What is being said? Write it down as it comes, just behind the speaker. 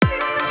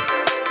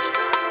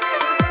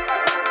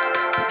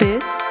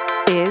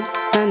is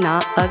the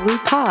Not Ugly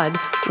Pod,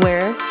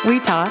 where we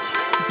talk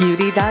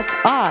beauty that's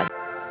odd.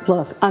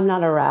 Look, I'm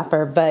not a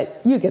rapper, but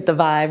you get the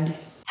vibe.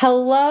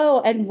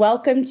 Hello, and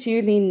welcome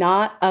to the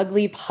Not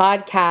Ugly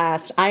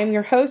Podcast. I am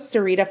your host,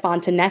 Sarita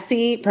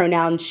Fontanesi,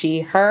 pronouns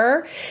she,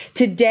 her.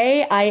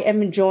 Today, I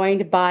am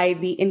joined by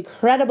the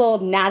incredible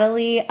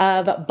Natalie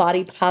of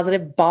Body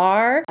Positive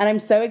Bar, and I'm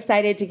so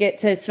excited to get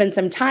to spend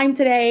some time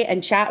today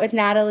and chat with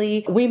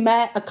Natalie. We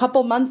met a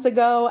couple months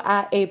ago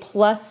at a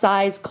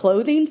plus-size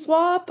clothing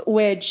swap,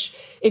 which,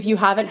 if you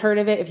haven't heard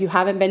of it, if you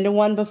haven't been to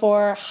one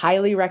before,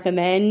 highly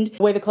recommend.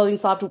 The way the clothing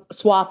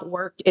swap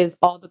worked is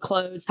all the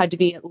clothes had to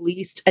be at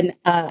least an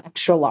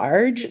extra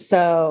large.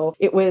 So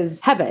it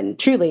was heaven,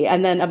 truly.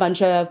 And then a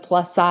bunch of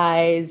plus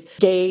size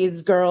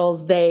gays,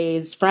 girls,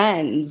 theys,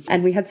 friends.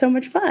 And we had so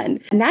much fun.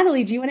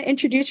 Natalie, do you want to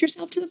introduce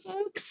yourself to the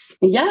folks?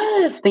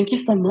 Yes. Thank you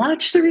so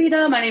much,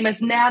 Sarita. My name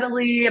is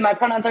Natalie and my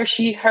pronouns are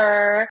she,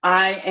 her.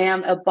 I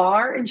am a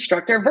bar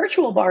instructor,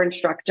 virtual bar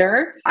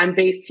instructor. I'm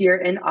based here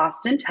in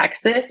Austin,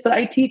 Texas, but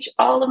I teach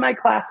all of my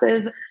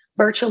classes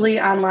virtually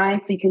online,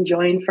 so you can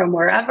join from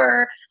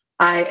wherever.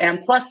 I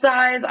am plus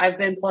size. I've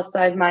been plus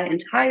size my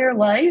entire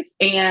life,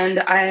 and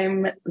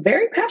I'm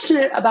very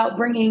passionate about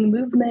bringing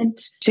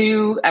movement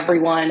to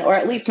everyone, or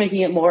at least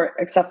making it more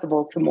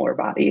accessible to more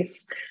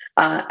bodies.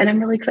 And I'm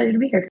really excited to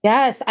be here.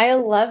 Yes, I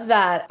love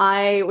that.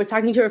 I was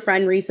talking to a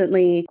friend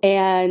recently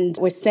and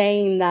was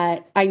saying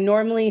that I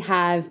normally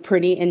have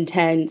pretty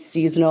intense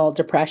seasonal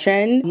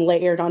depression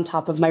layered on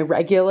top of my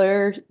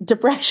regular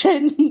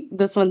depression.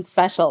 This one's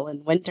special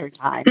in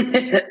wintertime.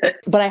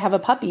 But I have a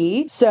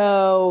puppy,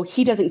 so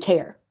he doesn't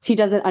care. He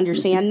doesn't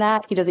understand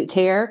that. He doesn't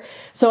care.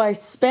 So I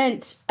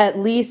spent at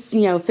least,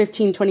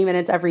 15, 20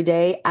 minutes every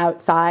day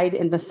outside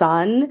in the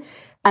sun,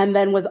 and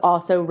then was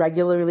also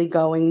regularly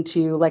going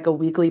to like a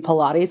weekly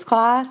Pilates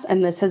class.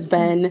 And this has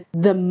been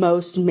the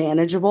most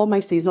manageable my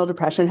seasonal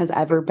depression has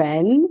ever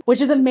been,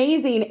 which is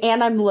amazing.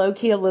 And I'm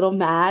low-key a little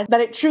mad that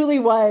it truly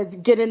was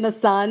get in the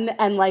sun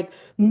and like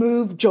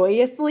move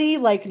joyously,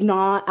 like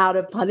not out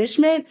of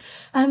punishment.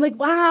 I'm like,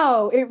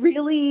 wow, it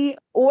really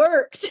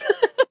worked.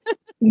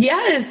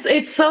 Yes,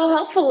 it's so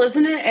helpful,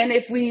 isn't it? And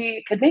if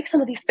we could make some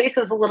of these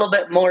spaces a little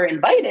bit more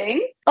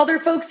inviting, other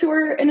folks who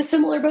are in a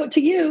similar boat to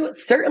you,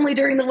 certainly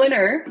during the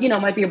winter,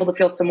 might be able to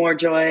feel some more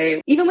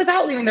joy, even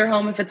without leaving their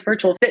home if it's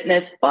virtual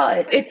fitness.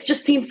 But it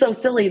just seems so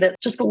silly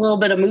that just a little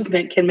bit of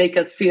movement can make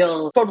us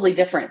feel totally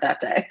different that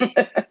day.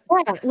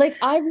 Yeah, like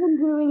I've been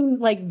doing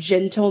like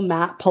gentle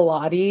mat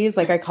Pilates,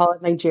 like I call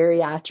it my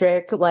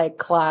geriatric like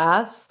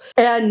class.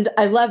 And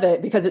I love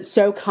it because it's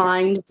so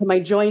kind to my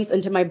joints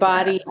and to my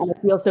body. Yes. And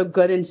I feel so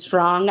good and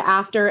strong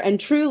after. And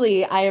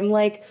truly, I am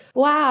like,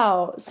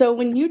 wow. So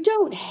when you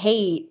don't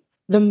hate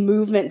the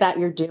movement that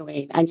you're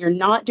doing and you're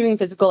not doing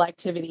physical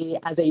activity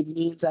as a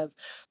means of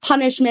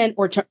punishment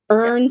or to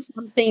earn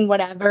something,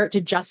 whatever, to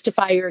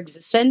justify your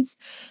existence,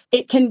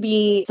 it can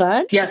be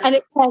fun. Yes. And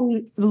it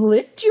can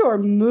lift your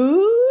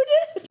mood.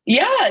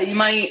 Yeah, you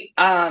might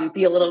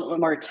be a little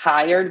more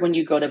tired when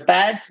you go to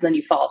bed, so then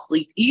you fall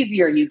asleep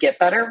easier, you get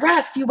better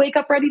rest, you wake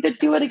up ready to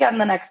do it again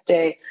the next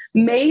day.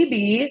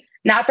 Maybe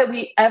not that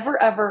we ever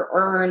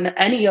earn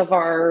any of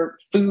our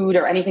food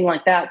or anything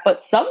like that,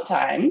 but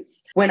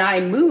sometimes when I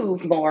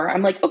move more,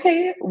 I'm like,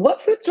 okay,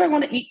 what foods do I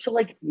want to eat to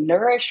like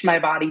nourish my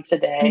body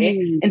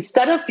today?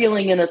 Instead of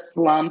feeling in a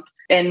slump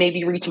and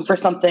maybe reaching for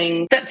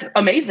something that's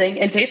amazing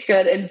and tastes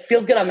good and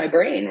feels good on my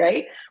brain,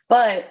 right?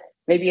 But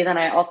maybe then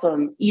I also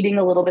am eating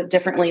a little bit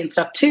differently and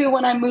stuff too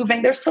when I'm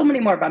moving. There's so many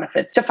more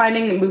benefits to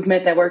finding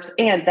movement that works.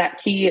 And that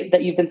key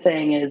that you've been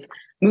saying is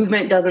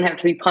movement doesn't have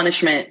to be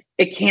punishment.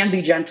 It can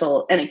be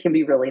gentle and it can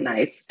be really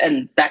nice.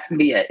 And that can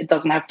be it. It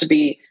doesn't have to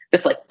be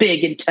this like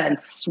big,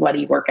 intense,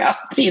 sweaty workout,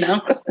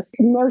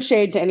 No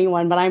shade to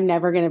anyone, but I'm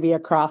never going to be a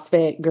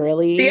CrossFit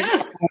girly.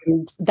 Yeah.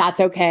 And that's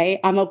okay.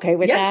 I'm okay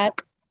with that.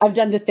 I've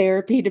done the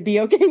therapy to be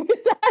okay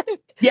with that.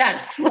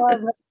 Yes.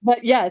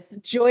 But yes,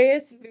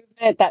 joyous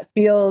movement that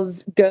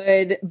feels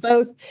good,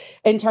 both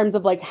in terms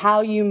of like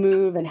how you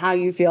move and how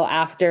you feel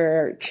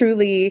after.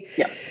 Truly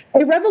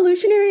a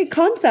revolutionary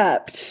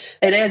concept.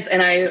 It is.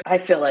 And I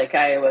feel like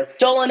I was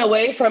stolen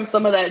away from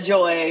some of that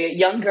joy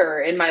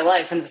younger in my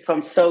life. And so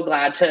I'm so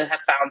glad to have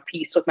found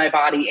peace with my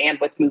body and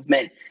with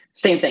movement.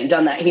 Same thing,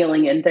 done that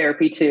healing in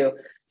therapy too.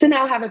 So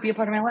now have it be a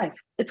part of my life.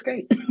 It's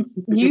great.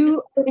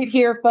 You heard it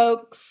here,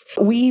 folks.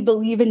 We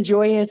believe in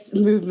joyous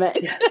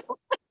movement.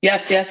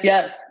 Yes.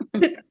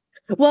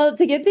 Well,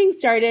 to get things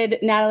started,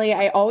 Natalie,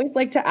 I always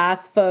like to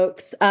ask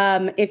folks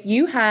if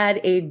you had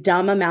a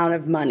dumb amount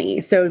of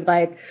money. So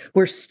like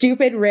we're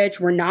stupid rich,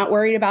 we're not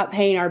worried about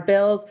paying our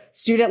bills,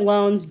 student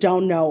loans,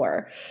 don't know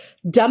her.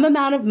 Dumb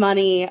amount of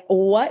money,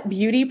 what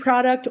beauty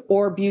product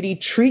or beauty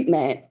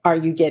treatment are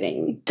you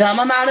getting? Dumb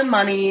amount of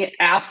money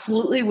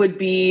absolutely would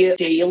be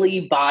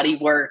daily body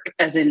work,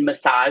 as in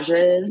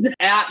massages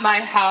at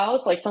my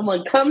house. Like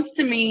someone comes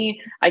to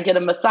me, I get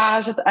a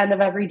massage at the end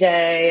of every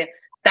day.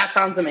 That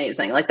sounds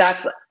amazing. Like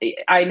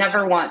I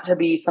never want to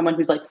be someone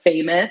who's like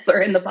famous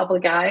or in the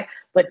public eye,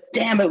 but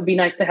damn, it would be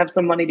nice to have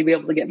some money to be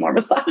able to get more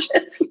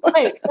massages.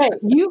 Right.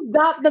 You've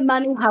got the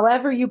money,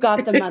 however you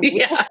got the money.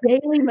 Yeah.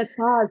 Daily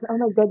massage. Oh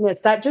my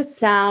goodness. That just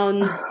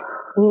sounds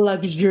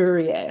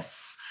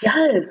luxurious.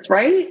 Yes,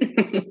 right?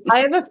 I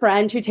have a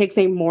friend who takes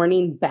a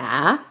morning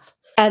bath.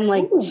 And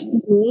like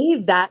to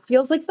me, that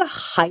feels like the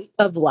height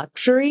of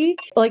luxury.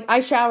 Like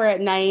I shower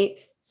at night.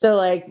 So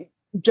like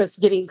just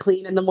getting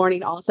clean in the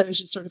morning also is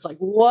just sort of like,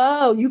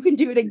 whoa, you can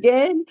do it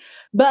again.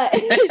 But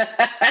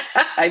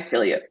I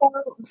feel you.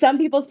 some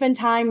people spend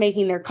time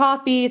making their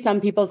coffee.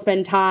 Some people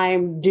spend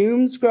time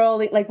doom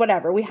scrolling, like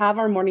whatever. We have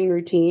our morning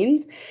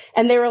routines.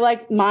 And they were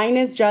like, mine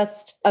is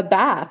just a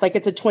bath. Like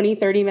it's a 20,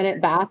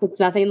 30-minute bath. It's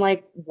nothing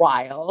like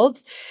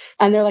wild.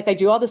 And they're like, I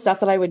do all the stuff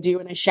that I would do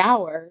in a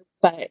shower,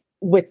 but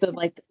with the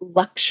like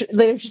luxury,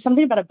 there's just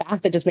something about a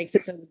bath that just makes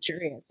it so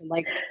luxurious and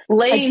like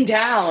laying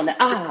down.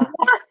 I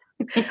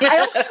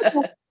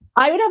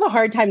would have a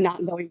hard time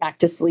not going back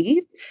to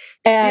sleep.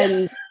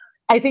 And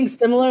I think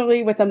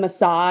similarly with a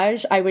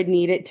massage, I would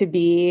need it to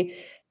be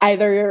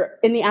either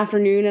in the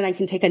afternoon and I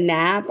can take a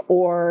nap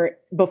or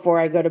before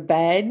I go to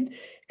bed.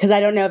 Because I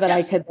don't know that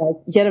I could like,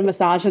 get a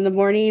massage in the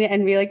morning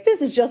and be like,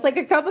 this is just like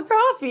a cup of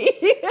coffee.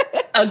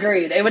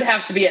 Agreed. It would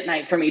have to be at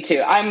night for me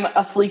too. I'm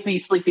a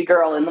sleepy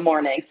girl in the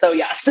morning. So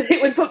yes, it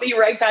would put me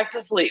right back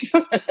to sleep.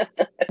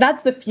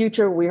 That's the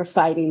future we're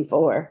fighting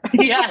for.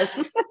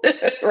 Yes,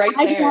 right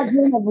I there. do not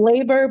dream of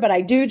labor, but I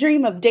do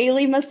dream of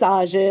daily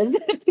massages.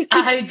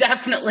 I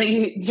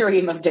definitely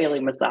dream of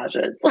daily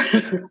massages.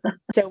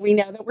 So we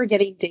know that we're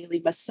getting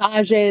daily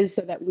massages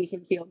so that we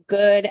can feel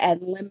good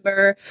and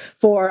limber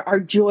for our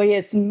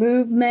joyous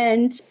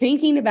movement.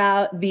 Thinking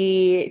about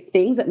the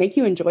things that make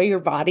you enjoy your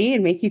body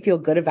and make you feel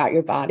good about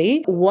your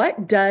body.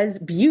 What does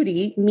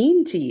beauty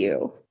mean to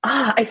you?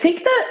 I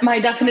think that my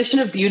definition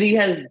of beauty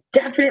has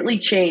definitely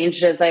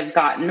changed as I've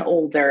gotten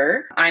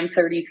older. I'm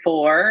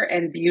 34,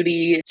 and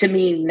beauty to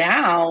me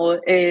now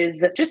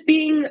is just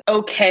being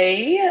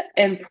okay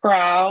and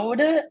proud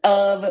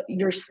of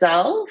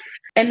yourself,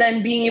 and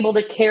then being able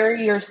to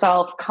carry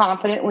yourself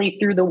confidently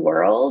through the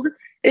world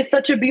is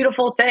such a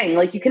beautiful thing.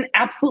 Like you can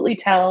absolutely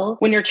tell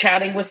when you're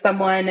chatting with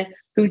someone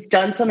who's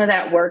done some of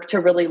that work to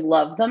really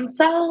love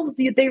themselves,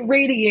 they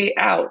radiate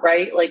out,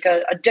 right? Like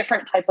a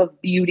different type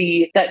of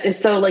beauty that is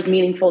so like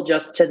meaningful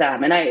just to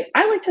them. And I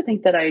like to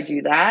think that I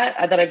do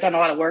that, that I've done a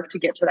lot of work to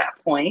get to that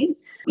point.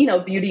 You know,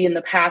 beauty in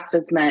the past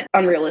has meant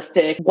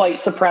unrealistic white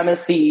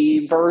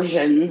supremacy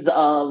versions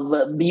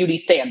of beauty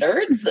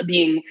standards,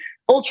 being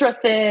ultra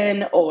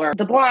thin or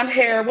the blonde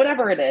hair,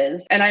 whatever it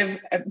is. And I'm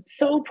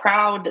so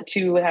proud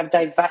to have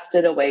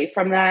divested away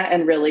from that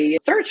and really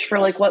search for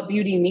like what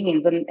beauty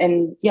means.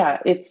 And yeah,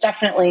 it's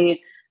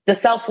definitely the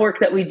self-work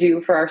that we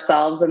do for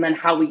ourselves and then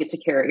how we get to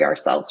carry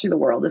ourselves through the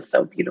world is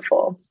so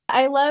beautiful.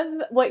 I love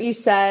what you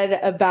said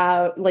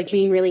about like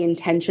being really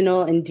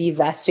intentional and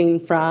divesting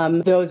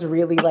from those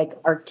really like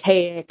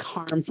archaic,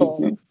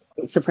 harmful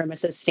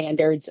supremacist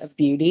standards of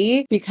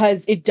beauty,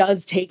 because it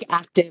does take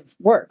active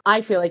work. I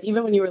feel like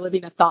even when you are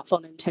living a thoughtful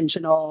and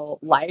intentional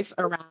life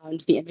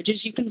around the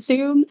images you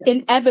consume,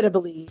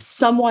 inevitably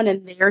someone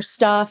in their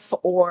stuff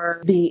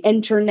or the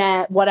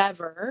internet,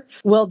 whatever,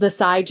 will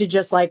decide to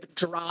just like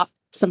drop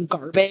some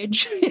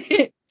garbage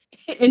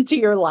into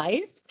your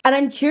life. And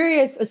I'm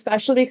curious,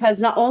 especially because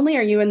not only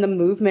are you in the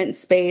movement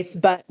space,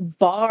 but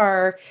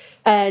barre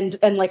and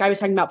like I was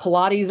talking about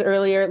Pilates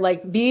earlier,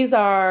 like these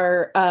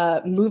are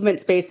movement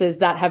spaces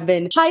that have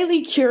been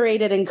highly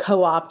curated and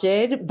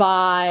co-opted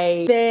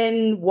by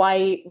thin,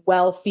 white,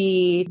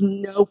 wealthy,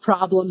 no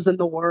problems in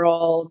the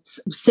world,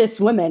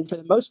 cis women for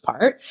the most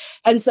part.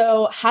 And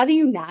so how do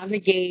you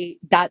navigate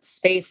that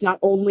space, not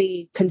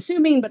only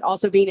consuming, but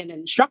also being an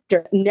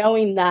instructor,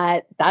 knowing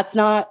that that's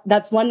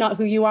one, not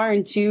who you are,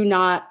 and two,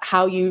 not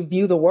how you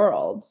view the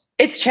world?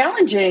 It's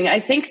challenging. I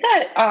think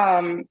that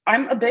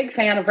I'm a big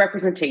fan of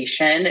representation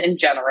in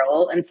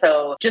general. And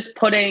so just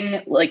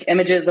putting like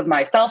images of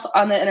myself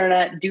on the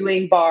internet,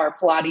 doing barre,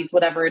 Pilates,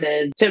 whatever it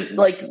is, to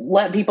like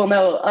let people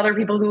know other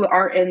people who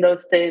aren't in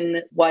those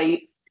thin,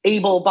 white,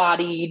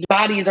 able-bodied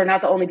bodies are not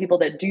the only people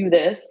that do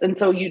this. And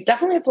so you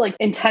definitely have to like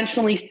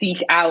intentionally seek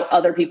out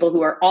other people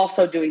who are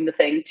also doing the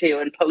thing too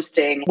and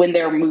posting when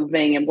they're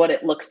moving and what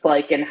it looks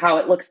like and how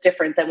it looks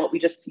different than what we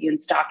just see in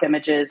stock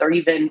images or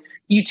even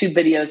YouTube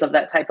videos of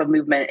that type of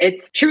movement.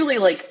 It's truly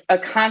like a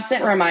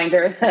constant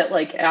reminder that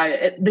like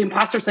the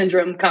imposter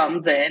syndrome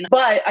comes in,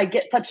 but I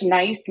get such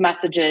nice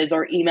messages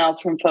or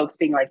emails from folks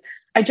being like,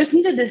 I just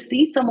needed to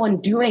see someone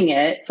doing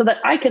it so that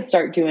I could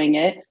start doing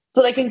it,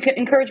 so that I can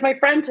encourage my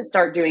friend to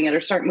start doing it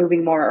or start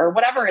moving more or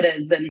whatever it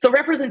is. And so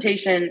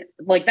representation,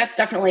 like that's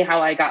definitely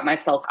how I got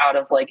myself out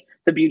of like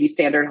the beauty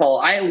standard hole.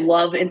 I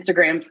love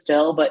Instagram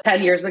still, but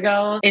 10 years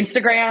ago,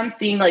 Instagram,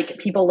 seeing like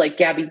people like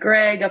Gabby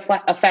Gregg, a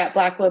fat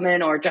Black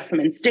woman, or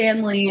Jessamine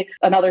Stanley,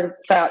 another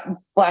fat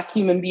Black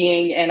human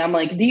being. And I'm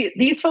like,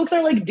 these folks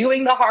are like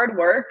doing the hard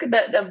work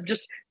of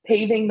just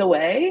paving the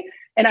way.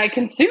 And I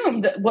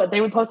consumed what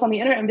they would post on the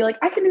internet and be like,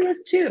 I can do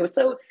this too.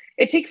 So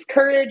it takes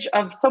courage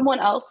of someone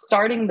else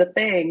starting the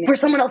thing or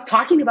someone else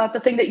talking about the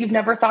thing that you've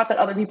never thought that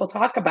other people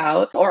talk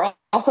about or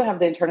also have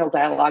the internal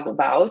dialogue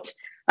about.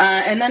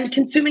 And then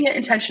consuming it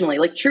intentionally,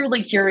 like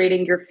truly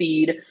curating your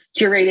feed,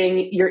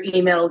 curating your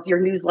emails,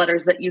 your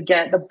newsletters that you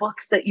get, the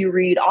books that you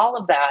read, all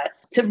of that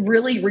to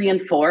really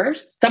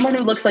reinforce someone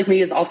who looks like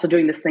me is also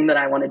doing this thing that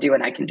I want to do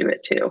and I can do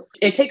it too.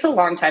 It takes a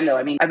long time though.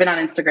 I mean, I've been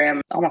on Instagram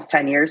almost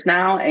 10 years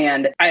now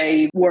and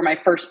I wore my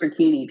first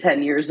bikini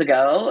 10 years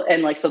ago.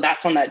 And like, so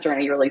that's when that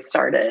journey really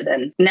started.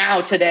 And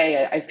now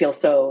today I feel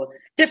so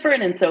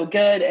different and so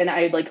good. And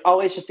I like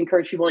always just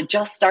encourage people like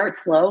just start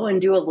slow and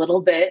do a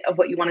little bit of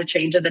what you want to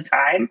change at a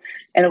time.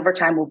 And over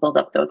time we'll build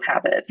up those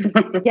habits.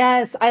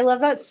 Yes, I love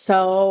that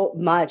so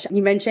much.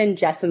 You mentioned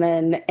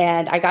Jessamine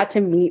and I got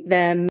to meet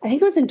them. I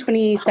think it was in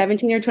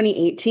 2017 or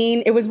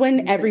 2018. It was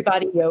when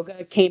Everybody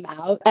Yoga came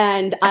out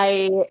and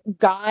I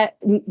got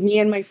me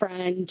and my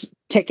friend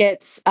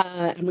tickets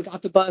and we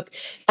got the book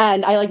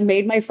and I like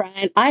made my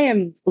friend. I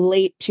am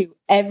late to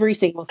every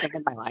single thing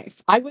in my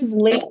life. I was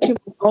late to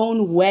my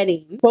own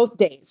wedding both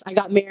days. I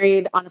got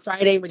married on a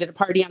Friday. We did a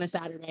party on a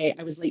Saturday.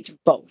 I was late to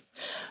both.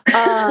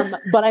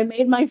 But I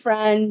made my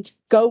friend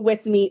go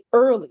with me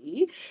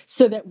early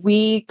so that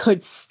we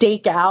could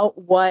stake out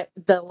what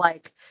the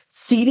like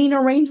seating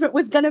arrangement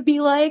was going to be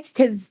like,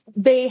 because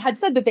they had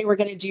said that they were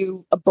going to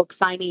do a book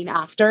signing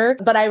after.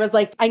 But I was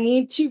like, I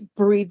need to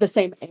breathe the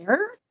same air.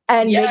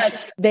 And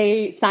yes.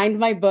 they signed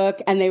my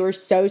book and they were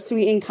so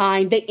sweet and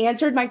kind. They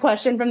answered my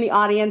question from the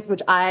audience,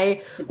 which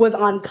I was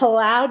on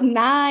cloud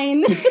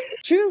 9.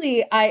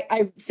 Truly,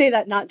 I say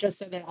that not just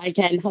so that I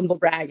can humble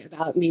brag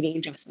about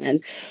meeting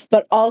Jessamine,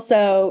 but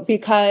also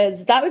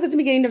because that was at the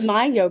beginning of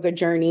my yoga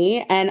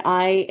journey. And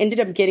I ended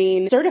up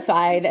getting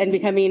certified and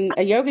becoming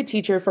a yoga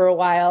teacher for a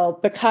while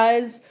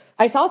because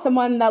I saw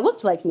someone that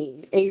looked like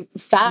me. A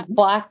fat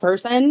Black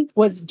person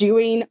was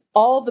doing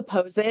all the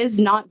poses,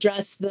 not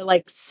just the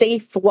like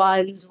safe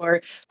ones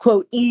or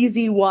quote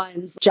easy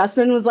ones.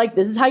 Jessamine was like,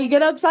 this is how you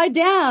get upside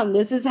down.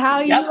 This is how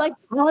you like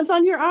balance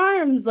on your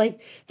arms. Like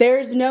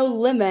there's no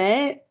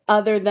limit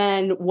other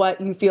than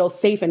what you feel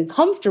safe and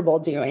comfortable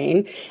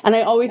doing. And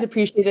I always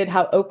appreciated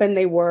how open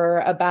they were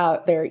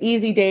about their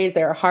easy days,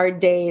 their hard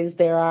days.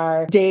 There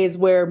are days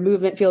where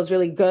movement feels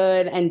really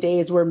good and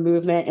days where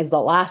movement is the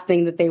last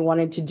thing that they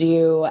wanted to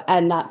do.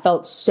 And that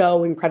felt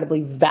so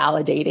incredibly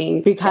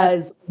validating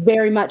because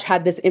very much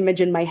had this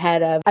image in my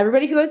head of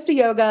everybody who goes to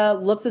yoga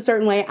looks a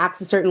certain way,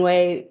 acts a certain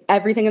way.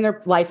 Everything in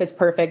their life is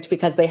perfect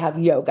because they have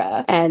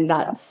yoga. And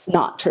that's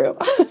not true.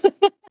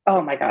 Oh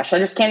my gosh, I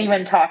just can't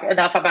even talk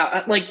enough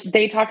about, like,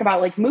 they talk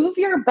about, like, move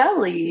your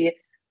belly,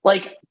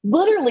 like,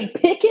 literally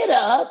pick it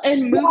up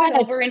and move it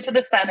over into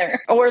the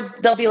center. Or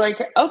they'll be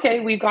like, okay,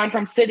 we've gone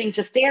from sitting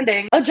to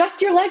standing. Adjust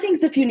your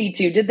leggings if you need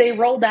to. Did they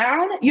roll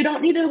down? You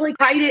don't need to, like,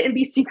 hide it and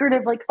be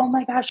secretive, like, oh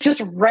my gosh,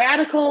 just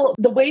radical.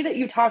 The way that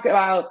you talk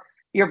about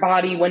your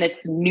body when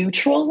it's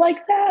neutral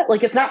like that,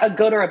 like, it's not a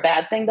good or a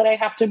bad thing that I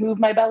have to move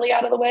my belly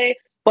out of the way,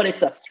 but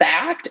it's a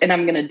fact, and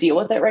I'm going to deal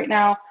with it right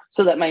now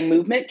so that my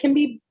movement can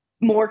be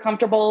more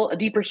comfortable, a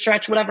deeper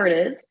stretch, whatever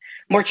it is,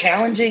 more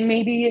challenging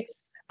maybe.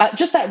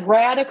 Just that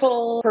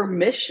radical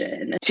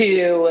permission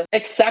to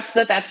accept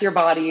that that's your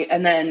body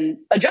and then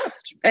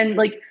adjust and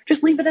like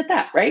just leave it at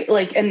that, right?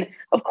 Like, and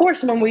of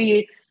course, when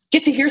we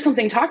get to hear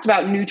something talked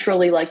about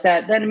neutrally like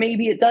that, then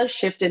maybe it does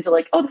shift into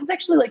like, oh, this is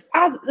actually like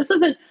positive. This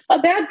isn't a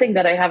bad thing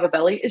that I have a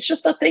belly. It's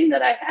just a thing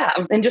that I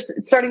have. And just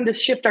starting to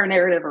shift our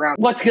narrative around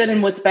what's good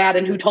and what's bad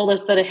and who told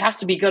us that it has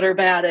to be good or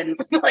bad and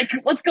like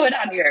what's going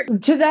on here.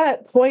 To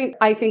that point,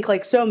 I think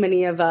like so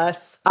many of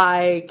us,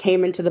 I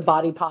came into the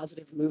body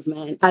positive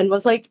movement and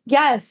was like,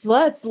 yes,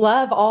 let's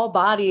love all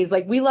bodies.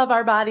 Like we love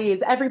our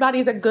bodies.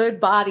 Everybody's a good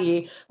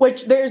body,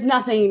 which there's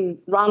nothing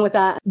wrong with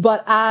that.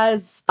 But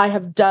as I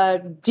have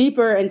dug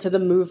deeper into the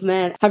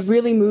movement, have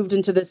really moved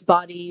into this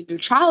body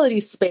neutrality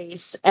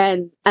space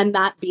and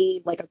that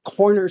being like a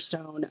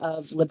cornerstone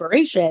of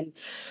liberation.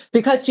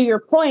 Because to your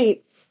point,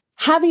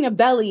 having a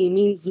belly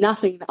means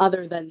nothing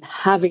other than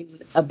having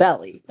a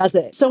belly. That's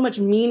it. So much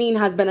meaning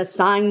has been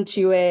assigned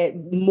to it,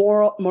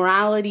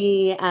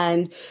 morality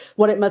and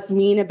what it must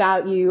mean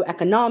about you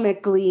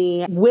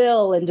economically,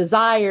 will and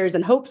desires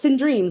and hopes and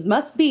dreams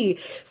must be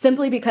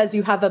simply because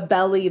you have a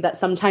belly that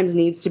sometimes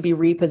needs to be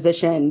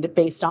repositioned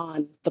based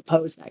on the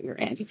pose that you're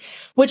in,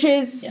 which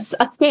is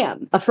a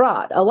scam, a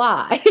fraud, a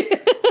lie.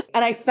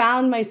 And I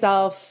found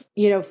myself,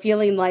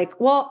 feeling like,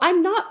 well,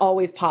 I'm not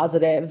always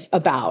positive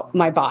about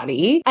my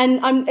body. And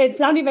it's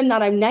not even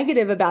that I'm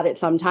negative about it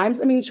sometimes.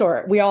 I mean,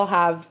 sure, we all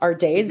have our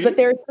days, but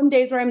there are some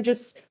days where I'm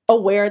just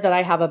aware that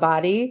I have a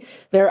body.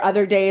 There are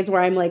other days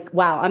where I'm like,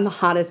 wow, I'm the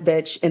hottest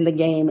bitch in the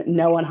game.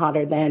 No one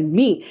hotter than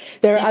me.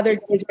 There are other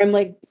days where I'm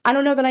like, I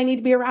don't know that I need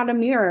to be around a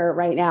mirror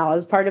right now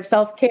as part of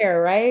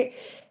self-care, right?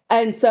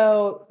 And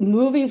so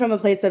moving from a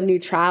place of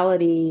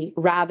neutrality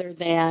rather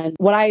than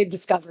what I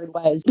discovered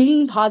was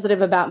being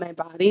positive about my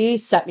body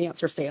set me up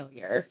for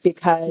failure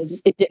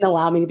because it didn't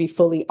allow me to be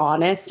fully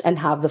honest and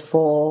have the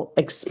full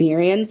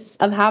experience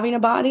of having a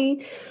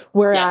body.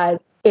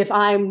 Whereas if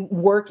I'm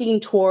working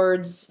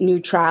towards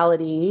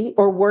neutrality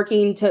or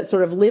working to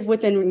sort of live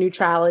within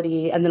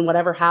neutrality, and then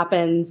whatever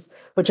happens,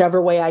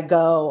 whichever way I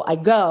go,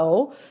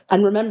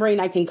 and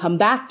remembering I can come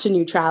back to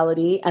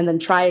neutrality and then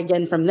try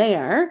again from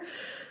there.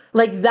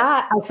 Like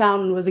that, I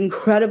found was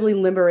incredibly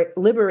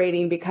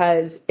liberating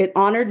because it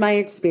honored my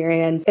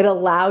experience. It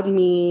allowed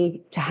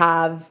me to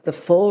have the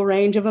full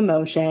range of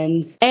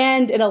emotions,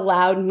 and it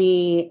allowed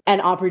me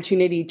an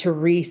opportunity to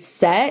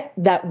reset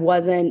that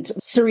wasn't,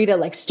 Sarita,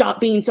 like,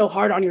 stop being so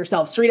hard on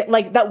yourself. Sarita,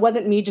 like, that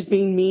wasn't me just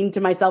being mean to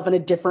myself in a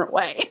different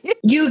way.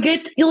 You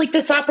get like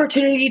this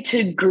opportunity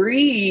to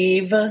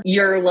grieve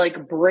your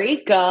like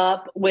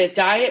breakup with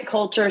diet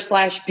culture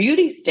 /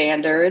 beauty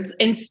standards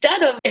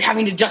instead of it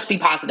having to just be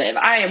positive.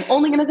 I am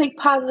only going to think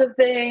positive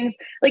things.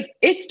 Like,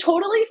 it's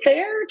totally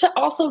fair to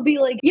also be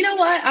like, you know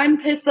what?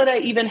 I'm pissed that I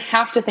even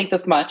have to think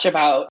this much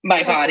about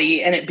my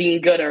body and it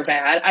being good or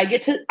bad.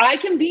 I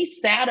can be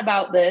sad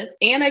about this,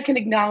 and I can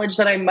acknowledge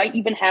that I might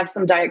even have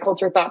some diet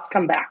culture thoughts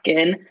come back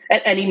in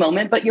at any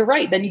moment. But you're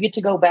right. Then you get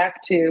to go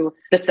back to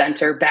the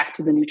center, back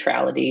to the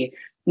neutrality,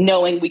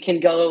 knowing we can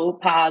go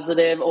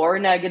positive or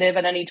negative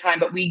at any time,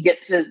 but we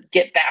get to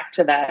get back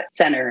to that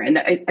center. And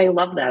I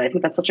love that. I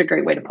think that's such a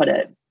great way to put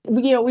it.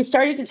 You know, we've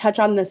started to touch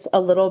on this a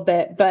little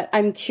bit, but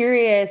I'm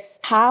curious,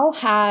 how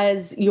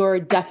has your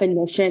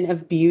definition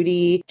of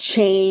beauty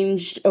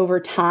changed over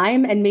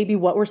time? And maybe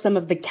what were some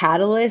of the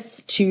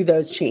catalysts to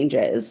those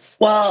changes?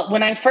 Well,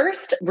 when I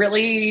first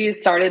really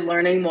started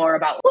learning more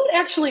about what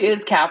actually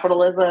is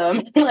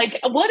capitalism, like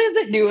what is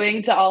it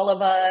doing to all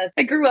of us?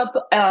 I grew up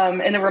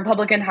in a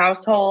Republican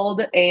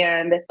household,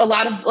 and a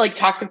lot of like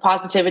toxic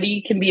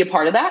positivity can be a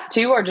part of that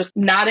too, or just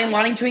not in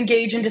wanting to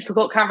engage in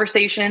difficult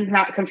conversations,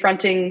 not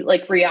confronting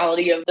like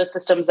reality of the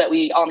systems that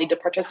we all need to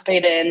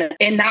participate in,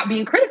 and not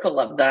being critical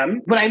of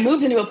them. When I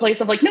moved into a place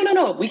of like,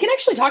 no, we can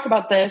actually talk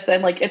about this,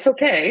 and like it's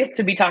okay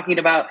to be talking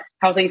about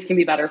how things can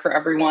be better for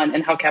everyone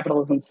and how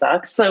capitalism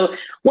sucks. So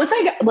once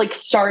I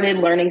started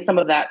learning some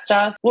of that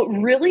stuff, what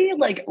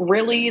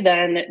really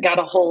then got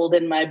a hold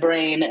in my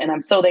brain, and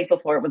I'm so thankful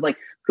for it, was like,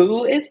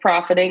 who is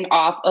profiting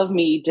off of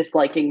me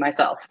disliking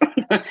myself?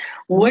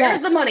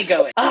 Where's the money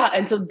going?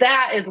 And so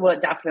that is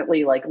what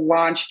definitely like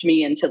launched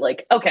me into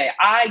like, okay,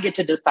 I get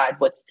to decide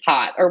what's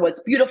hot or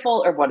what's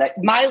beautiful, or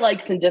my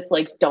likes and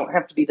dislikes don't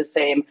have to be the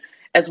same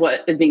as what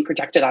is being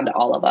projected onto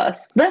all of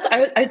us.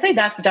 I'd say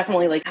that's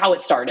definitely like how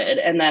it started.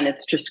 And then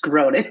it's just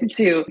grown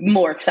into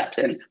more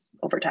acceptance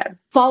over time.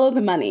 Follow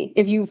the money.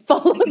 If you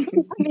follow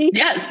the money,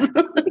 yes.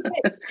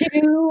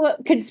 to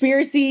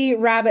conspiracy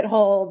rabbit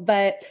hole,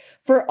 but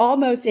for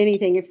almost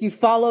anything, if you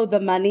follow the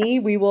money,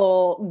 we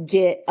will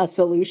get a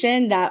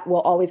solution that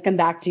will always come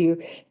back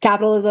to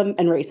capitalism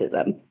and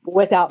racism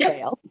without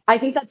fail. I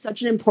think that's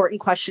such an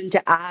important question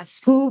to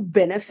ask. Who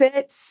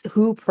benefits,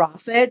 who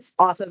profits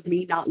off of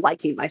me not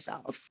liking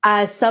myself?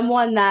 As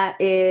someone that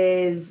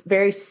is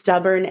very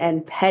stubborn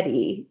and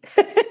petty,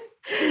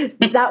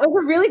 that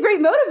was a really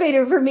great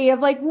motivator for me of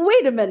like,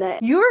 wait a minute,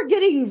 you're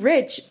getting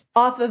rich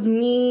off of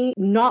me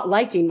not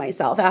liking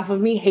myself, off of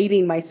me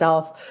hating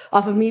myself,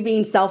 off of me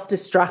being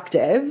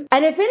self-destructive.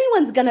 And if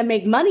anyone's going to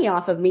make money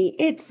off of me,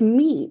 it's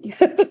me.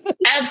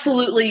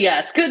 Absolutely,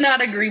 yes. Could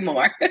not agree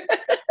more.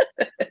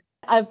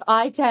 If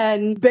I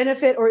can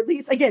benefit, or at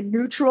least, again,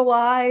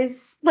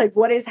 neutralize like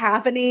what is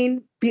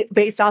happening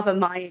based off of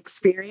my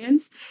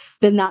experience,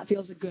 then that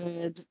feels a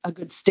good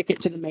stick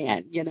it to the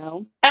man, you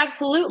know?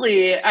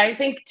 Absolutely. I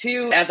think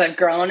too, as I've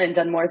grown and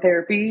done more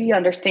therapy,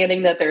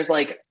 understanding that there's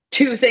like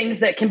two things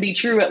that can be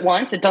true at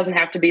once. It doesn't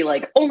have to be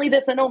like only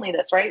this and only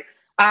this, right?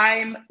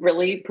 I'm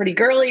really pretty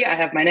girly. I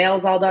have my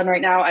nails all done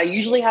right now. I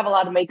usually have a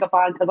lot of makeup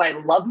on because I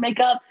love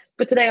makeup.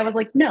 But today I was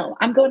like, no,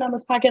 I'm going on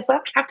this podcast. So I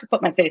have to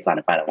put my face on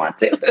if I don't want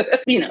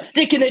to,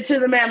 sticking it to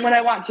the man when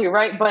I want to,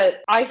 right?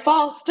 But I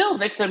fall still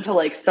victim to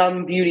like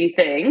some beauty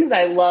things.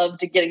 I love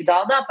getting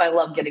dolled up. I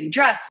love getting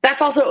dressed.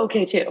 That's also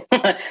okay too.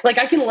 Like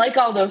I can like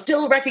all those,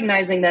 still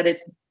recognizing that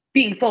it's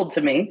being sold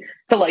to me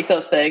to like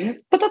those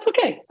things, but that's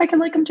okay. I can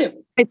like them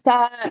too. I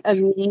saw a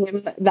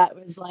meme that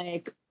was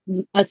like,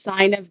 a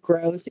sign of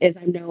growth is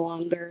I'm no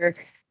longer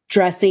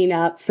dressing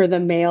up for the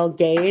male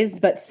gaze,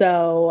 but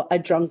so a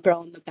drunk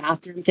girl in the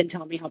bathroom can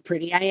tell me how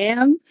pretty I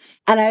am.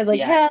 And I was like,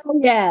 yes. Hell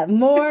yeah,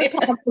 more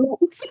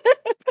compliments.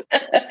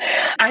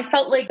 I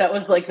felt like that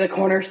was like the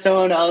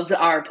cornerstone of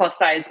our plus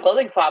size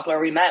clothing swap where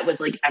we met, was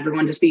like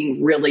everyone just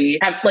being really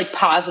like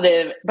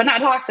positive, but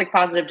not toxic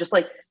positive, just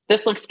like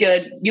this looks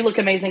good. You look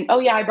amazing. Oh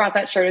yeah, I brought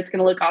that shirt. It's going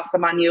to look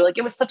awesome on you. Like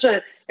it was such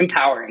a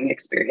empowering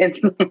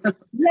experience.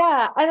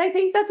 Yeah. And I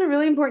think that's a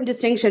really important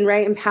distinction,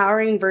 right?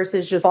 Empowering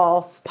versus just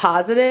false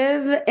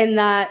positive, in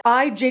that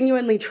I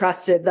genuinely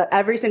trusted that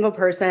every single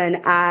person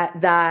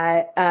at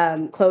that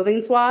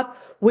clothing swap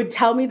would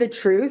tell me the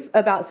truth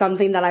about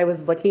something that I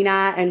was looking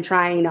at and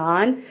trying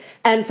on.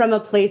 And from a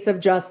place of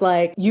just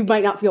like, you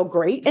might not feel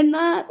great in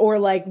that, or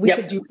like we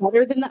could do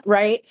better than that,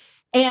 right?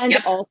 And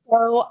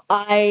also,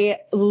 I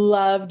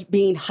loved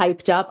being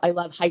hyped up. I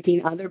love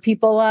hyping other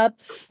people up.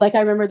 Like,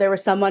 I remember there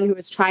was someone who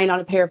was trying on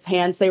a pair of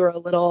pants they were a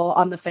little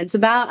on the fence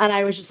about. And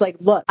I was just like,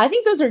 look, I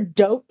think those are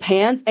dope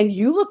pants and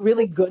you look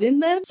really good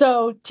in them.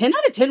 So 10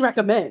 out of 10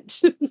 recommend.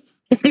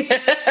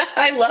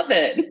 I love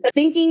it.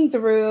 Thinking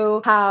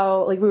through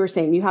how, like we were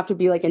saying, you have to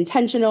be like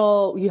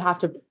intentional. You have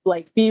to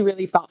like be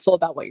really thoughtful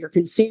about what you're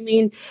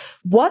consuming.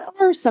 What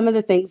are some of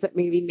the things that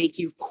maybe make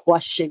you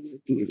question your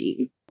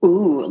beauty?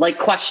 Ooh, like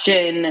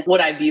question what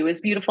I view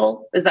as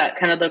beautiful. Is that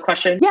kind of the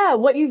question? Yeah,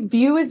 what you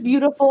view as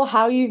beautiful,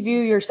 how you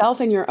view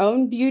yourself and your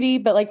own beauty,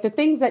 but like the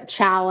things that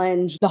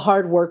challenge the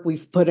hard work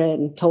we've put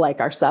in to like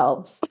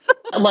ourselves.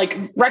 Like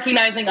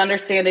recognizing,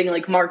 understanding,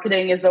 like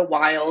marketing is a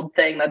wild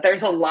thing, that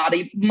there's a lot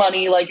of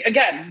money, like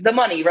again, the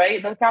money,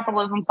 right? The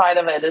capitalism side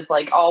of it is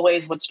like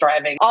always what's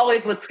driving,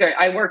 always what's scary.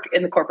 I work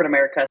in the corporate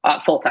America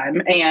full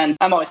time, and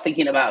I'm always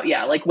thinking about,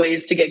 like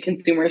ways to get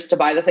consumers to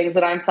buy the things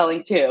that I'm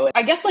selling too.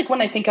 I guess like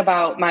when I think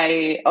about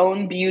my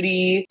own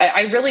beauty,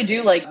 I really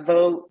do like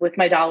vote with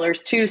my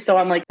dollars too. So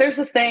I'm like, there's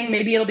this thing,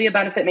 maybe it'll be a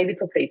benefit. Maybe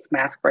it's a face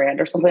mask brand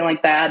or something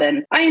like that.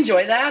 And I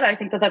enjoy that. I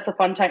think that that's a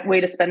fun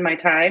way to spend my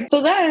time.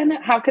 So then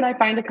how can I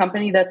find a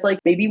company that's like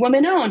maybe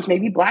women owned,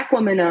 maybe Black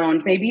women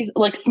owned, maybe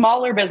like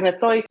smaller business?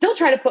 So I still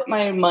try to put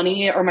my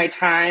money or my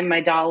time, my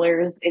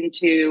dollars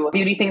into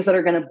beauty things that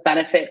are going to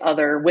benefit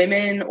other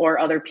women or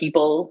other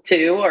people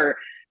too. Or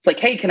it's like,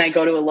 hey, can I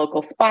go to a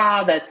local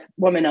spa that's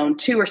woman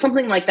owned too, or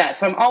something like that?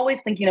 So I'm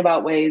always thinking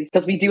about ways,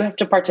 because we do have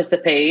to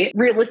participate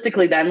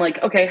realistically then,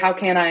 like, okay, how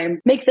can I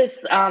make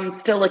this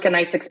still like a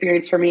nice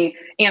experience for me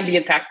and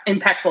be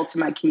impactful to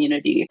my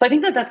community? So I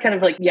think that that's kind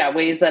of like,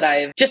 ways that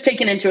I've just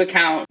taken into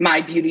account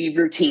my beauty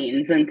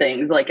routines and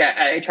things. Like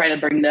I try to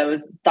bring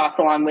those thoughts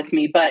along with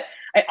me. But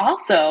I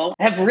also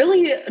have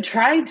really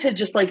tried to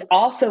just like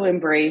also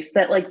embrace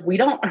that, like, we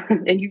don't,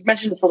 and you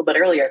mentioned this a little bit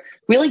earlier,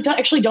 we like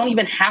don't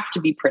even have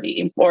to be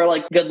pretty or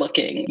like good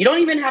looking. You don't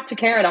even have to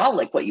care at all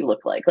like what you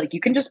look like. Like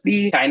you can just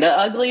be kind of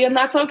ugly and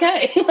that's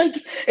okay.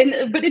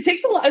 But it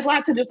takes a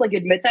lot to just like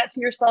admit that to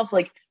yourself,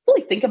 like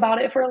really think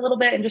about it for a little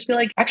bit and just be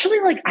like, actually,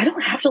 like, I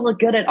don't have to look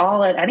good at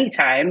all at any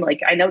time.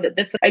 Like, I know that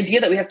this idea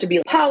that we have to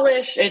be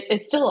polished,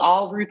 it still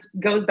all roots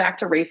goes back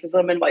to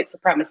racism and white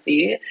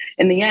supremacy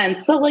in the end.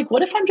 So like,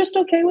 what if I'm just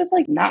okay with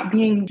like not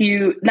being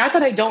cute? Not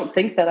that I don't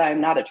think that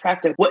I'm not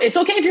attractive. Well, it's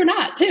okay if you're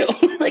not too.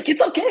 Like,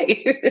 it's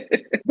okay.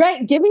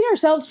 Right. Giving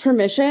ourselves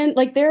permission.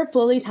 Like there are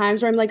fully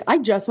times where I'm like, I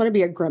just want to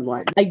be a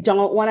gremlin. I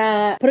don't want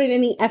to put in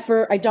any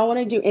effort. I don't want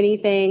to do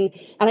anything.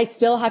 And I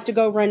still have to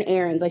go run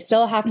errands. I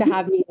still have to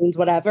have meetings,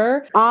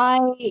 whatever. I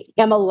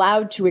am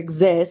allowed to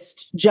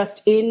exist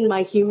just in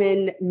my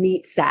human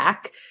meat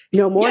sack.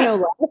 No more, no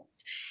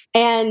less.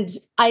 And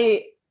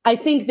I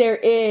think there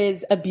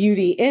is a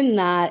beauty in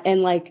that.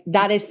 And like,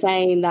 that is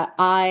saying that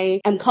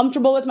I am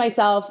comfortable with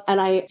myself and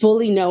I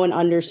fully know and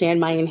understand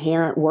my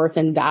inherent worth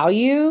and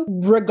value,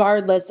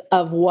 regardless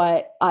of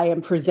what I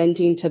am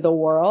presenting to the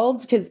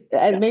world.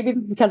 And maybe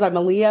because I'm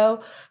a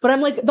Leo, but I'm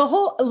like, the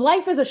whole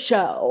life is a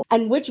show.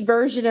 And which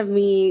version of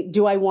me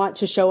do I want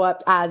to show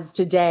up as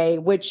today?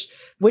 Which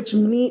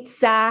meat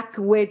sack,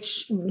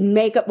 which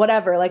makeup,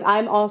 whatever. Like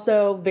I'm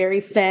also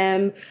very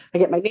femme. I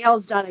get my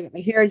nails done. I get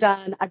my hair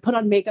done. I put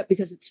on makeup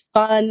because it's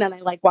fun and I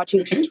like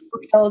watching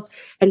tutorials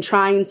and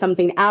trying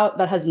something out.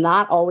 That has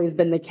not always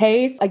been the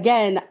case.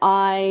 Again,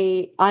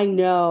 I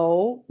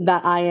know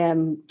that I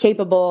am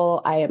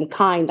capable. I am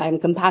kind. I'm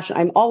compassionate.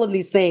 I'm all of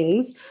these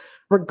things,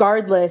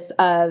 regardless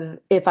of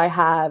if I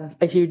have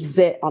a huge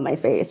zit on my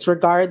face,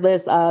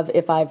 regardless of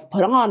if I've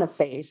put on a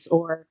face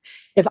or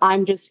if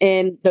I'm just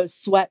in those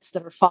sweats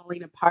that are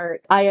falling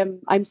apart.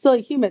 I'm still a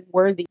human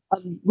worthy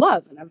of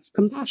love and of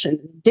compassion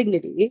and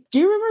dignity. Do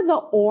you remember the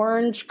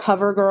orange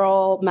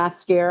CoverGirl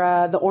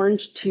mascara, the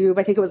orange tube?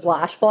 I think it was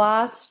Lash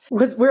Blast.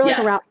 Because we're like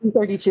around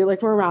 32,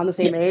 like we're around the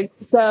same age.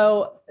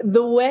 So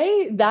the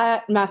way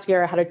that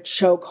mascara had a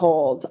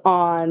chokehold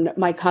on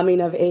my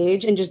coming of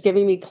age and just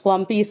giving me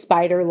clumpy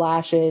spider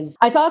lashes.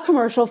 I saw a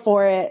commercial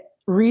for it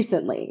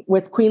recently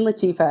with Queen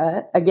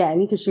Latifah,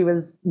 again, because she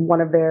was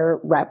one of their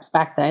reps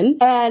back then.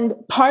 And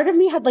part of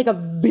me had like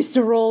a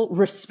visceral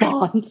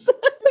response.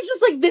 It's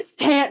just like, this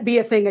can't be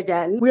a thing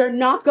again. We are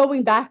not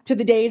going back to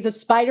the days of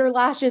spider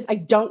lashes. I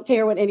don't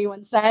care what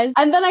anyone says.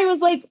 And then I was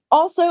like,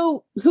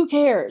 also, who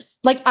cares?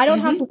 Like, I don't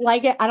have to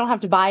like it. I don't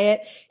have to buy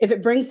it. If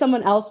it brings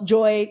someone else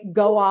joy,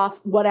 go off,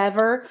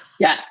 whatever.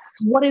 Yes.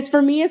 What is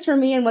for me is for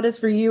me, and what is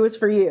for you is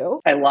for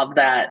you. I love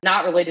that.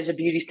 Not related to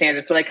beauty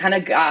standards, but I kind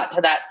of got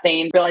to that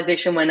same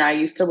realization when I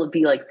used to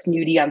be like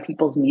snooty on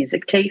people's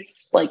music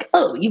tastes. Like,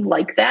 oh, you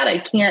like that? I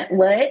can't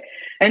let.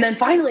 And then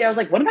finally I was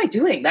like, what am I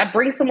doing? That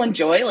brings someone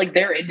joy. Like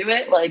they're into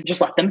it. Like just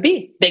let them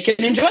be. They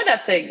can enjoy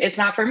that thing. It's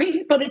not for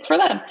me, but it's for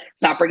them.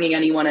 It's not bringing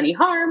anyone any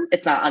harm.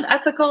 It's not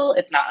unethical.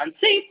 It's not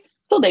unsafe.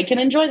 So they can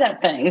enjoy that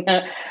thing.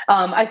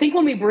 I think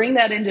when we bring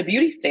that into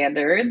beauty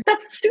standards,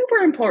 that's super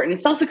important.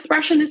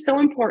 Self-expression is so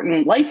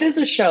important. Life is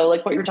a show,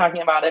 like what you're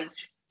talking about. And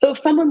so if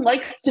someone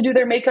likes to do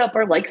their makeup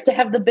or likes to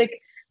have the big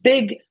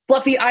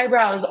fluffy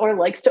eyebrows or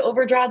likes to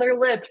overdraw their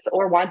lips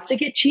or wants to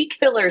get cheek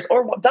fillers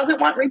or doesn't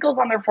want wrinkles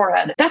on their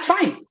forehead, that's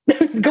fine.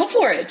 Go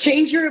for it.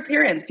 Change your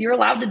appearance. You're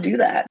allowed to do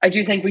that. I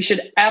do think we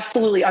should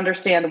absolutely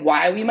understand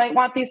why we might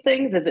want these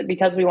things. Is it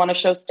because we want to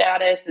show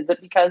status? Is it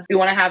because we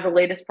want to have the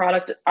latest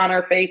product on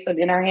our face and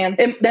in our hands?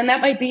 And then that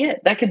might be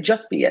it. That could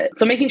just be it.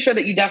 So making sure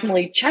that you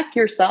definitely check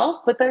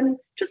yourself, but then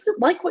just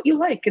like what you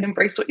like and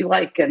embrace what you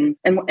like, and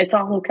it's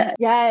all okay.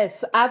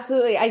 Yes,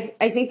 absolutely.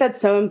 I think that's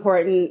so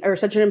important, or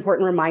such an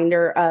important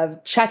reminder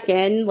of check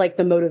in, like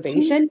the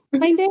motivation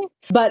behind it.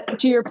 But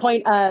to your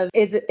point of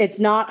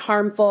it's not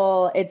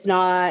harmful, it's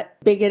not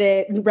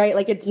bigoted, right?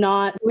 Like it's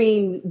not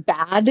doing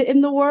bad in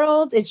the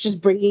world. It's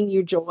just bringing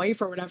you joy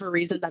for whatever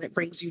reason that it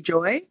brings you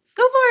joy.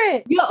 Go for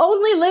it. You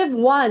only live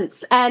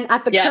once, and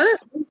at the current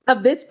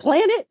of this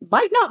planet,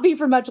 might not be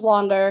for much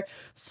longer.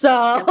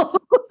 So.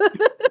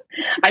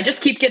 I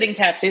just keep getting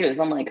tattoos.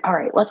 I'm like, all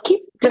right, let's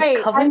keep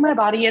just covering my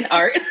body in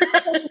art.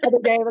 The other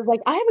day, I was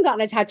like, I haven't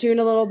gotten a tattoo in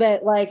a little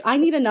bit. Like, I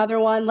need another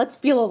one. Let's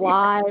feel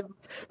alive.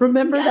 Yes.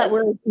 Remember that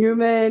we're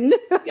human.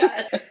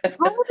 Yes. However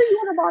you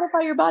want to modify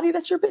your body,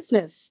 that's your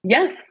business.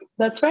 Yes,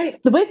 that's right.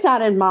 So with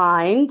that in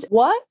mind,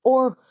 what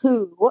or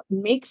who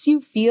makes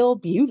you feel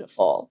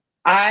beautiful?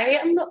 I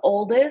am the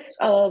oldest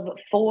of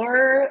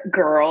 4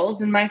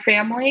 girls in my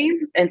family.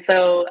 And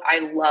so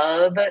I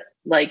love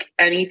like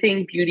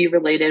anything beauty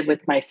related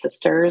with my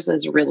sisters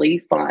is really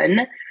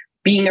fun.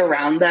 Being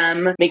around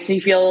them makes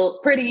me feel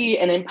pretty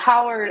and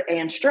empowered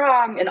and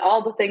strong and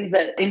all the things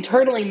that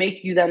internally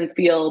make you then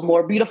feel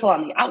more beautiful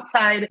on the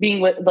outside.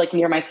 Being with like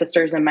near my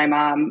sisters and my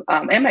mom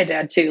and my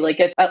dad too.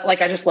 Like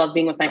I just love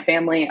being with my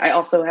family. I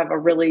also have a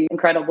really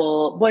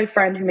incredible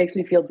boyfriend who makes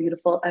me feel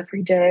beautiful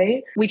every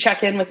day. We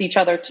check in with each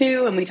other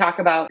too, and we talk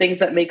about things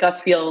that make us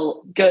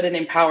feel good and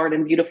empowered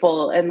and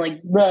beautiful, and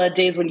like the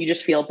days when you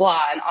just feel blah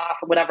and off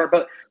or whatever.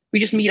 But we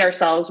just meet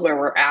ourselves where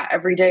we're at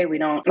every day. We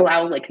don't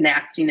allow like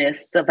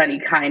nastiness of any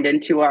kind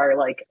into our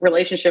like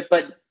relationship,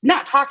 but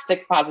not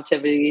toxic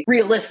positivity,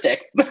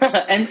 realistic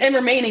and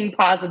remaining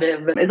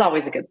positive is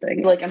always a good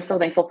thing. Like I'm so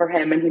thankful for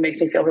him, and he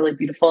makes me feel really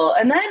beautiful.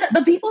 And then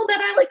the people that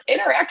I like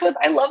interact with,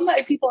 I love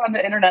my people on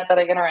the internet that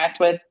I interact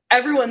with.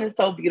 Everyone is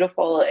so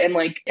beautiful. And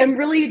like, I'm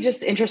really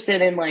just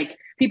interested in like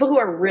people who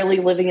are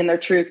really living in their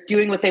truth,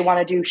 doing what they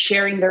want to do,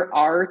 sharing their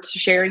art,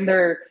 sharing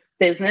their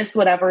business,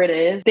 whatever it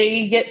is.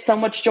 They get so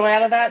much joy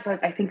out of that.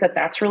 But I think that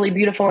that's really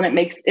beautiful, and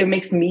it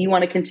makes me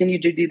want to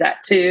continue to do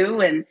that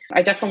too. And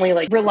I definitely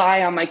like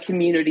rely on my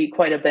community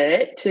quite a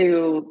bit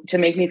to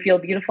make me feel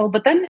beautiful.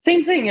 But then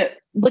same thing,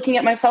 looking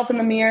at myself in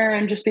the mirror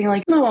and just being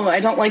like, no, I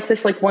don't like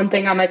this like one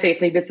thing on my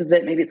face. Maybe this is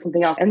it. Maybe it's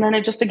something else. And then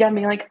it just again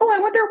being like, oh, I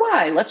wonder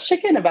why. Let's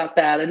check in about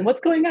that and what's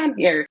going on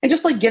here. And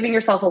just like giving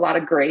yourself a lot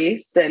of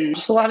grace and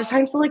just a lot of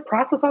times to like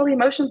process all the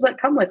emotions that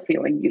come with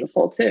feeling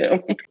beautiful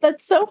too.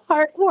 That's so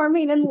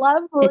heartwarming and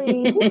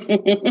lovely.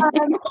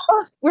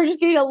 We're just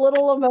getting a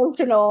little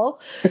emotional.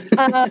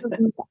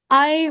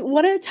 I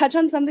want to touch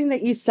on something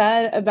that you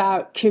said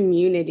about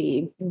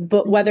community,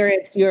 but whether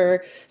it's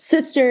your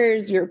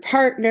sisters, your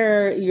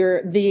partner,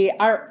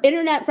 our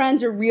internet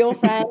friends or real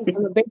friends.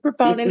 I'm a big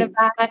proponent of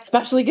that,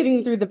 especially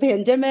getting through the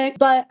pandemic.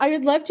 But I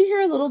would love to hear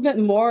a little bit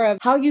more of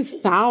how you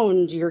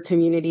found your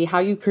community, how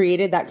you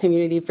created that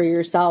community for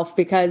yourself,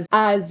 because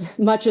as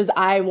much as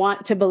I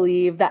want to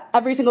believe that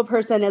every single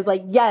person is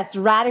like, yes,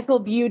 radical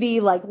beauty,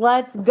 like,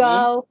 let's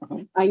go.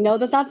 I know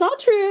that that's not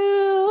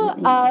true.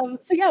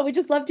 So yeah, we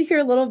just love to hear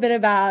a little bit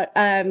about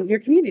your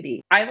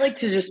community. I like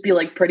to just be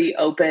like pretty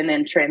open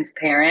and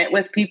transparent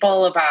with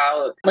people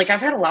about, like, I've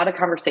had a lot of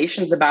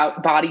conversations about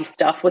body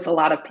stuff with a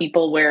lot of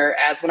people,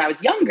 whereas when I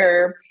was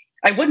younger,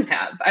 I wouldn't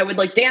have. I would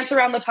like dance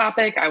around the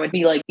topic. I would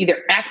be like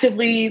either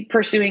actively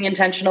pursuing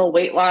intentional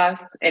weight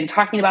loss and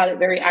talking about it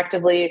very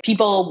actively.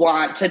 People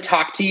want to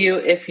talk to you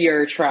if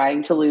you're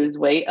trying to lose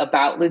weight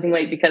about losing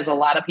weight, because a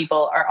lot of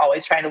people are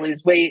always trying to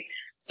lose weight.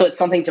 So it's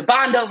something to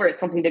bond over. It's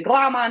something to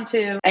glom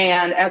onto.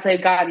 And as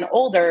I've gotten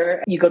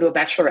older, you go to a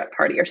bachelorette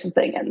party or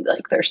something, and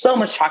like there's so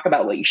much talk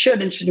about what you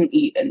should and shouldn't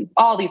eat and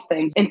all these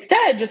things.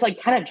 Instead, just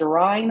like kind of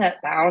drawing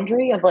that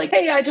boundary of like,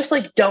 hey, I just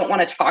like don't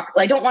want to talk.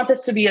 I don't want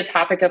this to be a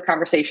topic of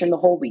conversation the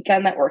whole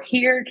weekend that we're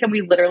here. Can we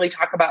literally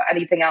talk about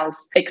anything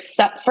else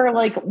except for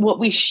like what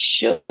we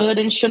should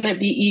and shouldn't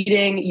be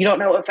eating? You don't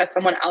know if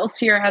someone else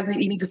here has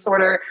an eating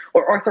disorder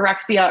or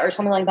orthorexia or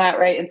something like that,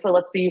 right? And so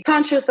let's be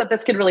conscious that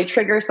this could really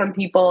trigger some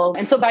people.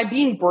 And so by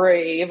being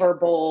brave or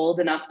bold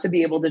enough to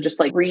be able to just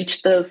like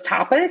reach those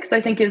topics,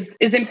 I think is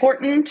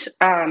important.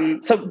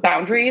 So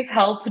boundaries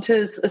help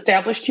to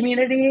establish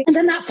community, and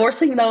then not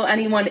forcing though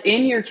anyone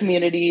in your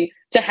community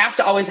to have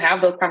to always have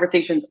those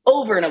conversations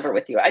over and over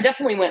with you. I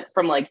definitely went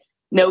from like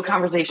no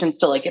conversations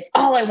till like, it's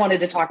all I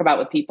wanted to talk about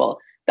with people.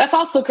 That's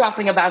also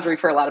crossing a boundary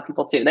for a lot of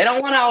people too. They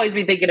don't want to always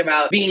be thinking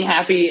about being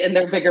happy in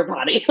their bigger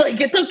body. Like,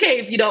 it's okay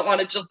if you don't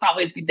want to just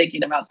always be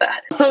thinking about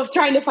that. So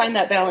trying to find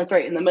that balance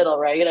right in the middle,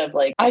 right? Of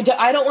like, I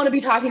don't want to be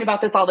talking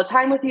about this all the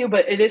time with you,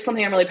 but it is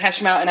something I'm really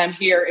passionate about. And I'm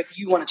here if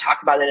you want to talk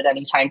about it at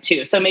any time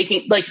too. So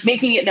making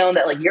it known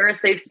that like you're a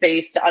safe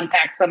space to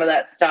unpack some of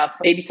that stuff.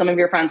 Maybe some of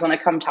your friends want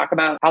to come talk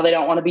about how they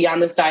don't want to be on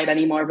this diet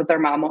anymore, but their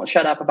mom won't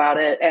shut up about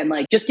it. And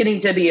like just getting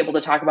to be able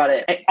to talk about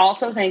it. I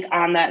also think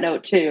on that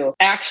note too,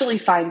 actually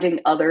finding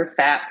other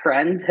fat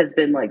friends has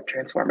been like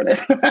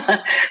transformative.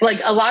 Like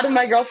a lot of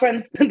my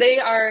girlfriends, they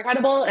are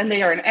incredible and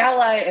they are an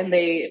ally and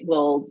they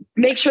will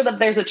make sure that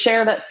there's a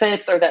chair that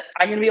fits or that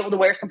I'm going to be able to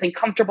wear something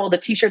comfortable. The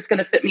t-shirt's going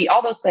to fit me.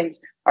 All those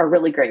things are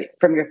really great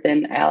from your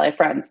thin ally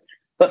friends.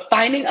 But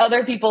finding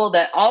other people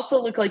that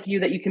also look like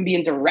you that you can be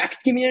in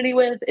direct community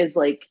with is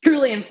like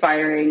truly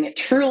inspiring,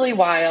 truly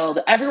wild.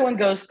 Everyone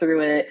goes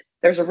through it.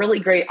 There's a really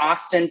great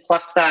Austin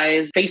plus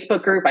size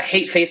Facebook group. I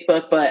hate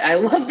Facebook, but I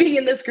love being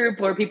in this group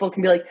where people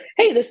can be like,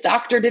 hey, this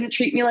doctor didn't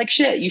treat me like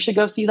shit. You should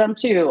go see them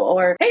too.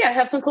 Or, hey, I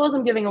have some clothes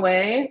I'm giving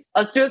away.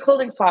 Let's do a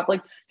clothing swap.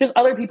 Like there's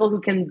other people who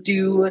can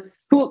do,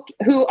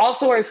 who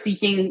also are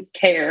seeking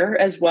care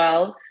as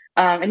well.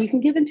 And you can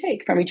give and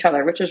take from each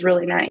other, which is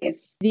really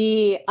nice.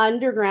 The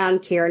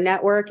underground care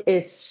network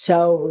is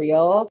so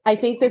real. I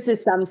think this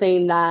is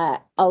something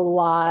that a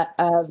lot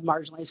of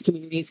marginalized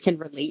communities can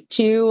relate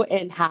to,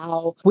 and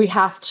how we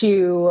have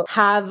to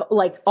have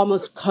like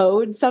almost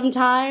code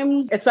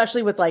sometimes,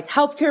 especially with like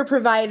healthcare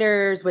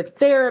providers, with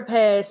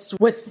therapists,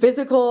 with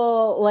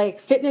physical like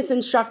fitness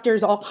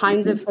instructors, all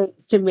kinds of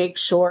things to make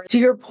sure, to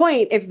your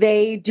point, if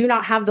they do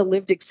not have the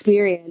lived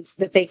experience,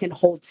 that they can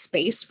hold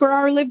space for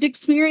our lived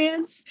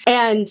experience.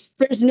 And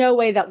there's no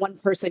way that one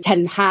person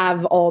can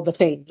have all the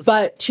things.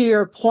 But to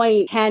your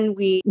point, can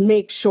we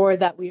make sure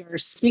that we are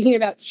speaking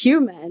about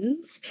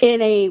humans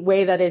in a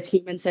way that is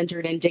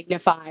human-centered and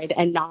dignified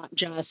and not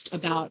just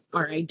about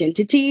our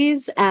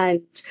identities?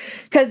 And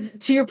because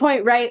to your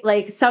point, right,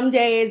 like some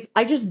days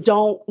I just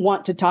don't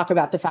want to talk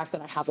about the fact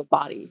that I have a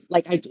body.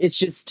 Like it's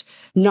just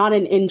not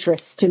an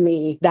interest to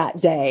me that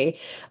day.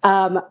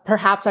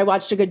 Perhaps I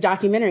watched a good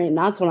documentary and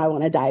that's what I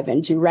want to dive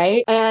into,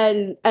 right?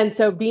 And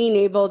so being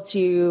able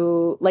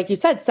to, like you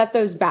said, set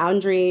those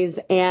boundaries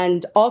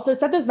and also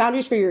set those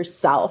boundaries for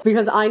yourself,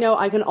 because I know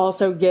I can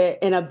also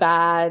get in a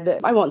bad,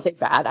 I won't say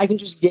bad, I can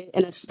just get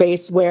in a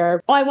space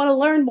where, oh, I want to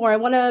learn more. I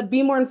want to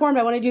be more informed.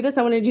 I want to do this.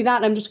 I want to do that.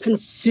 And I'm just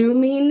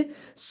consuming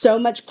so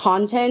much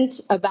content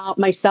about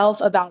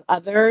myself, about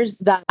others,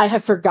 that I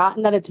have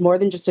forgotten that it's more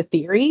than just a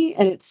theory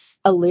and it's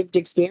a lived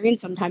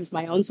experience, sometimes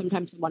my own,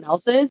 sometimes someone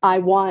else's. I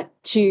want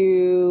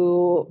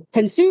to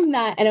consume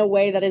that in a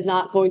way that is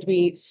not going to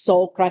be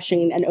soul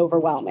crushing and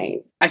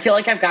overwhelming. I feel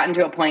like I've gotten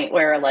to a point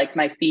where like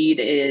my feed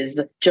is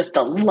just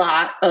a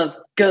lot of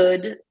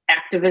good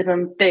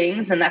activism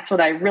things. And that's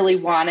what I really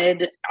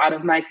wanted out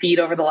of my feed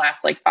over the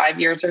last like 5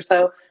 years or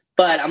so.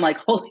 But I'm like,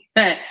 holy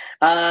shit,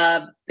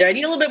 I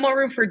need a little bit more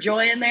room for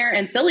joy in there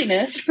and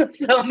silliness.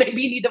 So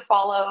maybe you need to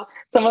follow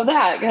some of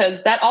that,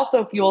 because that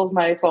also fuels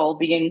my soul.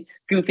 Being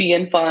goofy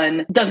and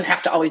fun doesn't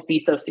have to always be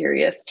so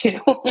serious too.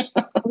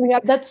 Yeah,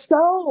 that's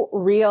so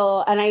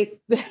real. And I,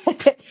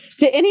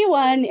 to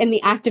anyone in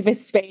the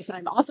activist space, and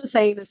I'm also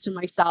saying this to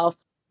myself,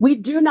 we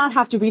do not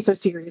have to be so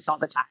serious all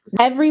the time.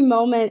 Every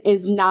moment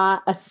is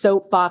not a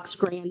soapbox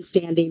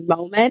grandstanding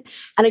moment.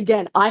 And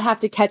again, I have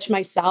to catch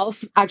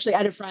myself. Actually, I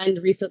had a friend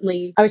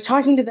recently, I was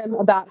talking to them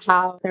about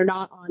how they're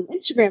not on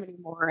Instagram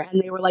anymore.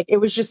 And they were like, it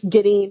was just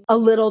getting a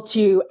little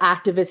too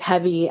activist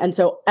heavy. And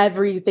so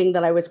everything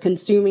that I was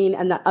consuming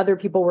and that other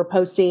people were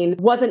posting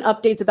wasn't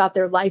updates about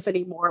their life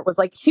anymore. It was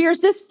like, here's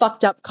this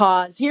fucked up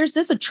cause. Here's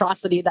this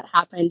atrocity that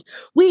happened.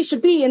 We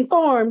should be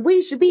informed.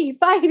 We should be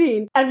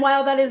fighting. And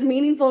while that is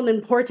meaningful and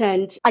important,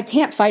 I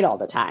can't fight all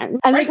the time.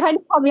 And They kind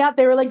of called me out.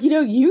 They were like,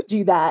 you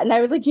do that. And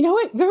I was like, you know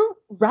what? You're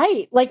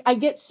right. Like I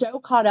get so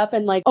caught up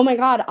in like, oh my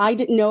God, I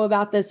didn't know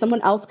about this.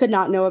 Someone else could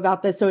not know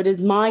about this. So it is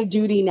my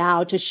duty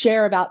now to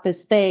share about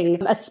this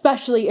thing,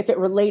 especially if it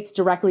relates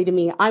directly to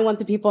me. I want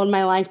the people in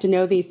my life to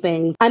know these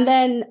things. And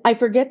then I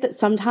forget that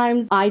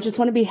sometimes I just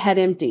want to be head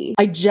empty.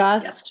 I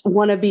just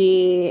want to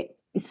be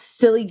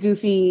silly,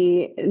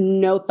 goofy,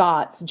 no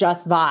thoughts,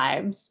 just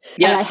vibes.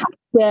 Yes. And I have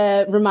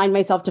to remind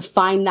myself to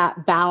find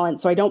that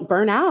balance so I don't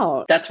burn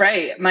out. That's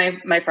right.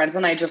 My friends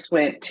and I just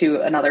went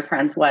to another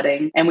friend's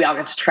wedding and we all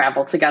got to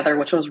travel together,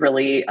 which was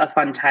really a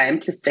fun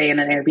time. To stay in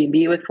an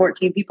Airbnb with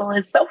 14 people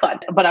is so fun.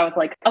 But I was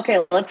like,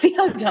 okay, let's see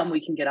how dumb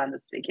we can get on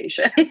this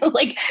vacation.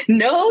 Like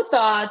no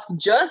thoughts,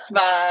 just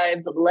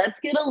vibes. Let's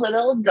get a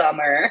little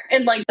dumber.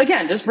 And like,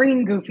 again, just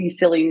bringing goofy,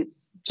 silly,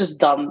 just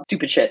dumb,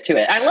 stupid shit to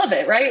it. I love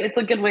it, right? It's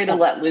a good way to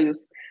let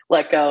loose,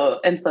 let go.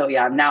 And so,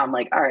 yeah, now I'm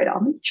like, all right,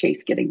 I'm going to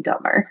chase getting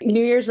dumber.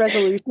 New Year's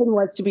resolution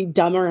was to be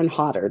dumber and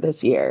hotter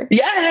this year.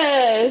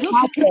 Yes.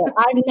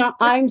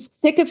 I'm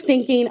sick of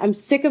thinking. I'm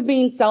sick of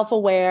being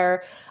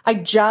self-aware. I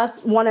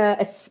just want to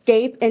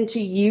escape into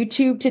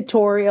YouTube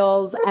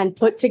tutorials and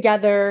put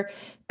together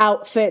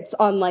outfits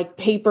on like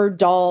paper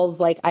dolls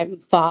like I'm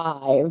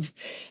 5,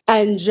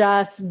 and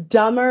just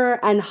dumber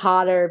and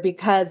hotter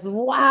because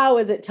wow,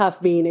 is it tough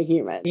being a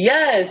human.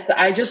 Yes,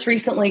 I just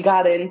recently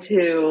got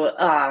into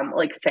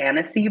like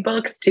fantasy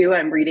books too.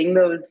 I'm reading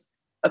those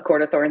A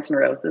Court of Thorns and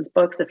Roses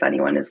books. If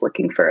anyone is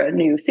looking for a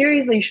new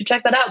series, you should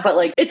check that out. But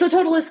like, it's a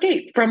total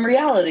escape from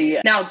reality.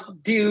 Now,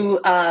 do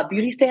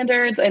beauty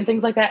standards and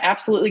things like that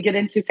absolutely get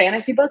into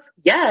fantasy books?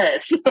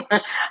 Yes.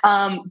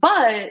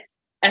 But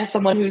as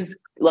someone who's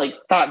like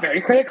thought very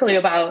critically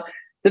about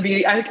the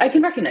beauty, I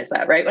can recognize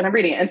that, right, when I'm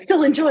reading it and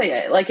still enjoy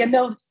it. Like, and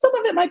know some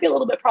of it might be a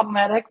little bit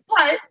problematic,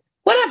 but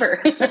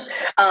whatever.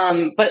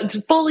 But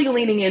fully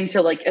leaning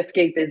into like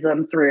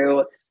escapism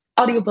through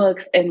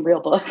audiobooks and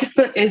real books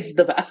is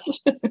the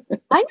best.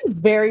 I'm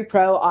very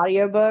pro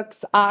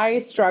audiobooks. I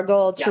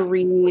struggle to Yes.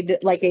 read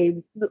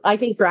I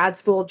think grad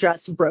school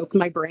just broke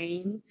my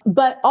brain.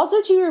 But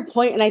also to your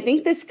point, and I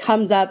think this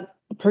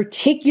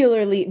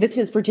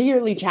is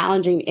particularly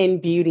challenging in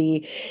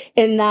beauty,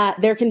 in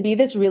that there can be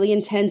this really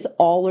intense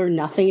all or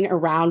nothing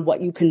around what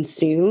you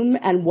consume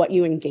and what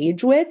you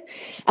engage with.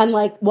 And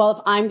like, well, if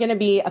I'm going to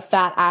be a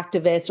fat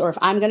activist or if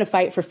I'm going to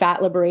fight for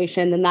fat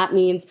liberation, then that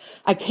means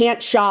I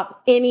can't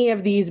shop any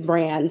of these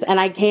brands and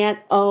I can't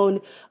own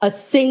a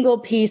single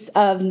piece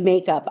of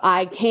makeup.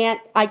 I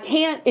can't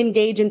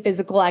engage in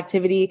physical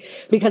activity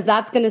because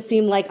that's going to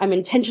seem like I'm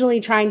intentionally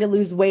trying to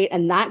lose weight,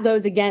 and that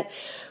goes against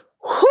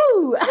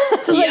whoo,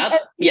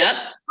 Yep.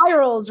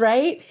 Spirals,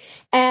 right?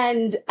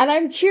 And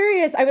I'm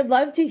curious, I would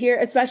love to hear,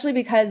 especially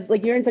because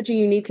like you're in such a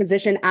unique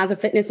position as a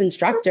fitness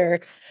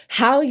instructor,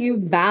 how you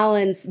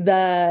balance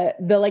the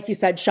like you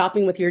said,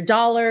 shopping with your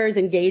dollars,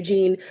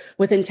 engaging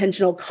with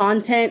intentional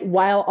content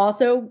while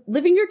also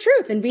living your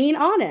truth and being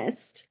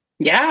honest.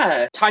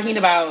 Yeah. Talking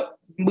about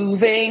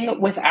moving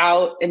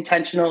without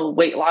intentional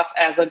weight loss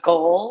as a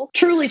goal,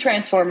 truly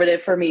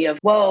transformative for me. Of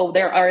whoa,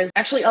 there are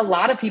actually a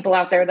lot of people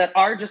out there that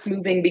are just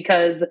moving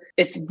because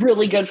it's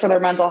really good for their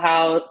mental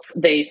health.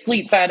 They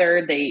sleep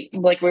better. They,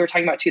 like we were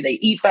talking about too, they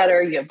eat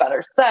better. You have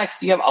better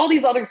sex. You have all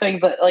these other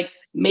things that like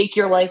make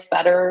your life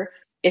better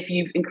if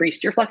you've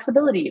increased your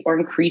flexibility or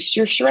increased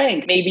your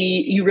strength.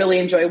 Maybe you really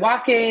enjoy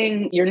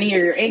walking, your knee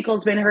or your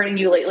ankle's been hurting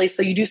you lately,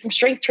 so you do some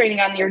strength training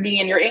on your knee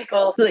and your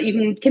ankle so that you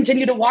can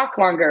continue to walk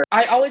longer.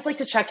 I always like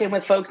to check in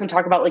with folks and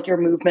talk about like your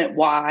movement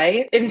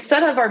why,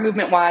 instead of our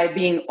movement why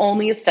being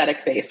only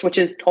aesthetic based, which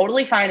is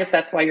totally fine if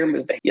that's why you're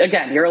moving.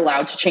 Again, you're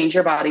allowed to change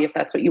your body if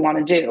that's what you want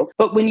to do.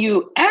 But when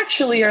you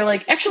actually are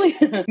like, actually,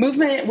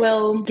 movement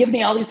will give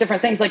me all these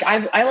different things. Like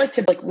I like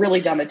to like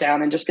really dumb it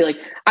down and just be like,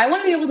 I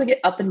want to be able to get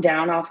up and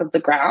down off of the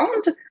ground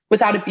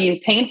without it being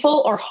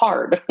painful or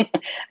hard.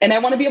 And I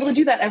want to be able to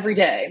do that every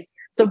day.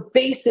 So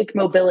basic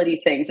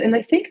mobility things. And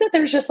I think that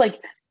there's just like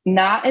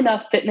not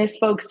enough fitness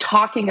folks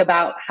talking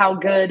about how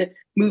good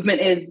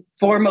movement is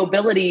for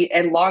mobility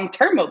and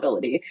long-term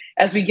mobility.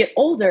 As we get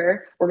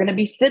older, we're going to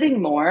be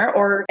sitting more,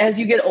 or as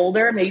you get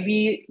older,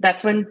 maybe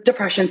that's when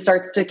depression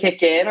starts to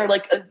kick in, or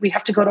like we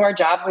have to go to our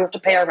jobs, we have to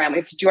pay our rent, we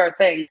have to do our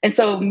thing. And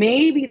so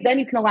maybe then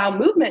you can allow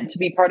movement to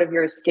be part of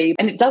your escape.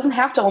 And it doesn't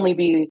have to only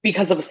be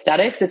because of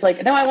aesthetics. It's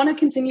like, no, I want to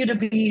continue to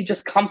be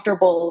just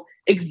comfortable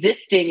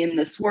existing in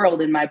this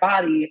world in my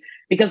body,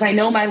 because I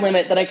know my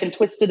limit, that I can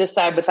twist to the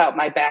side without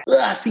my back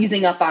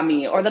seizing up on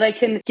me, or that I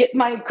can get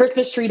my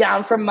Christmas tree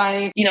down from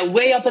my,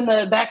 way up in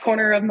the back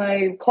corner of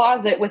my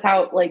closet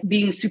without like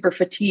being super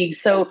fatigued.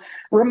 So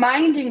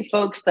reminding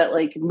folks that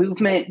like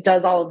movement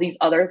does all of these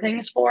other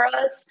things for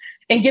us,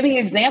 and giving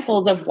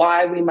examples of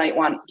why we might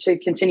want to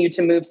continue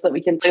to move so that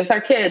we can play with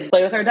our kids,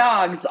 play with our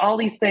dogs, all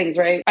these things,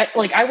 right?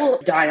 I will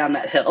die on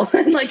that hill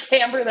and like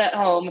hammer that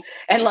home.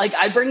 And like,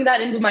 I bring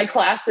that into my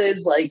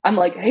classes. Like, I'm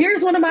like,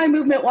 here's one of my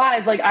movement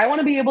whys. Like, I want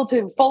to be able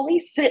to fully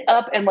sit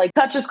up and like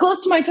touch as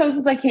close to my toes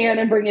as I can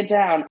and bring it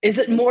down. Is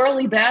it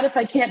morally bad if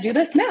I can't do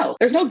this? No,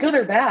 there's no good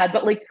or bad,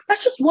 but like,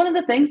 that's just one of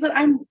the things that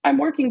I'm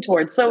working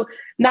towards. So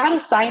not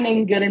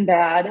assigning good and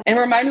bad, and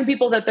reminding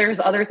people that there's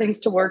other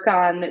things to work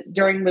on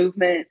during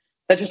movement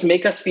that just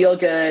make us feel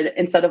good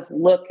instead of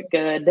look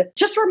good.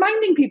 Just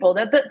reminding people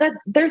that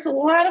there's a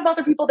lot of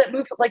other people that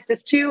move like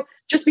this too.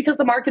 Just because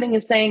the marketing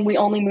is saying we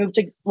only move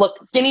to look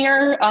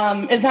skinnier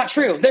is not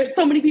true. There's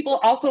so many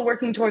people also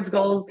working towards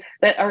goals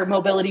that are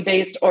mobility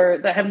based or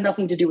that have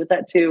nothing to do with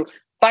that too.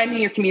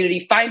 Finding your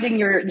community, finding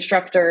your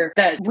instructor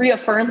that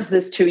reaffirms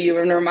this to you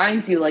and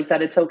reminds you like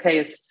that it's okay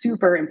is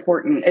super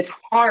important. It's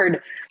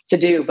hard to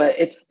do, but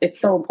it's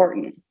so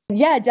important.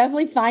 Yeah,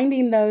 definitely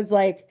finding those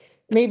like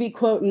maybe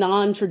quote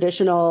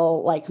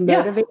non-traditional like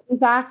motivating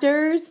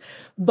factors,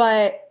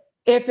 but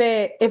if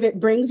it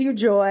brings you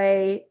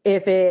joy,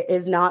 if it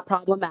is not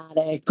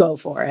problematic, go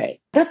for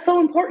it. That's so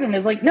important,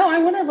 is like, no, I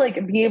want to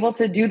like be able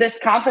to do this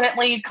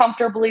confidently,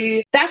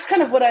 comfortably. That's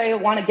kind of what I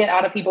want to get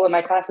out of people in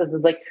my classes,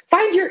 is like,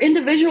 find your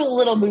individual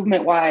little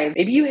movement why.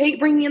 Maybe you hate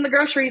bringing in the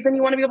groceries and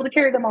you want to be able to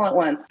carry them all at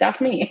once.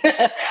 That's me.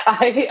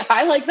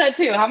 I like that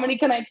too. How many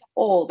can I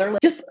hold? Or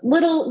like just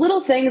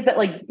little things that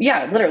like,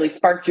 yeah, literally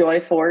spark joy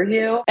for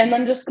you. And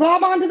then just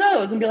glob onto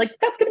those and be like,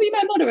 that's going to be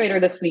my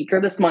motivator this week or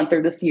this month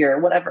or this year,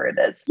 whatever it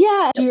is.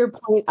 Yeah. To your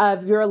point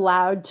of you're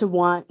allowed to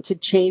want to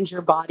change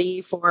your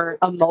body for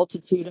a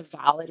multitude of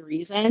valid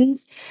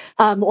reasons,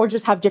 or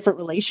just have different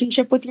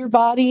relationship with your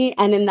body.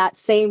 And in that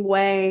same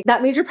way,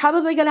 that means you're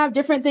probably going to have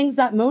different things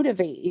that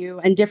motivate you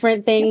and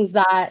different things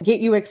that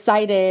get you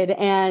excited.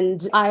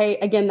 And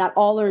again, that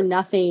all or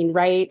nothing,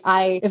 right?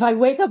 If I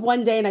wake up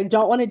one day and I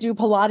don't want to do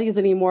Pilates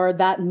anymore,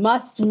 that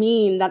must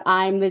mean that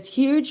I'm this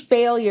huge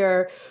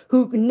failure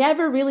who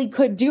never really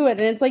could do it.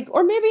 And it's like,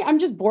 or maybe I'm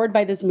just bored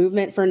by this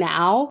movement for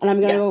now and I'm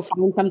going to go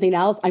find something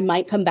else. I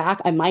might come back.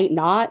 I might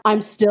not.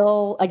 I'm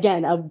still,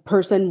 again, a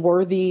person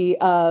worthy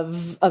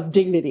of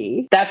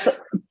dignity. That's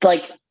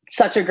like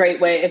such a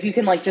great way. If you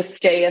can like just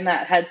stay in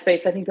that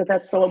headspace, I think that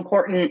that's so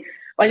important.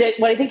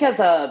 What I think as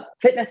a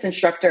fitness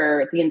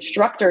instructor, the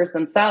instructors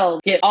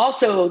themselves get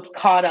also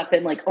caught up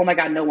in like, oh my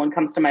God, no one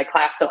comes to my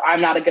class, so I'm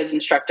not a good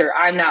instructor.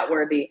 I'm not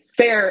worthy.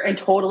 Fair and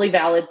totally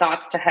valid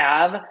thoughts to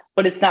have,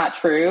 but it's not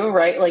true,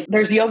 right? Like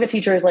there's yoga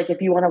teachers, like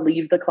if you want to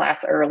leave the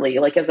class early,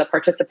 like as a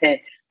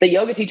participant, the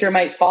yoga teacher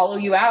might follow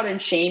you out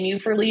and shame you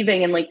for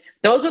leaving. And like,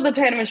 those are the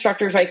kind of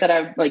instructors, right, that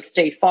I like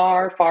stay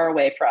far, far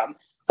away from.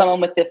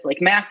 Someone with this like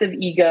massive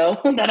ego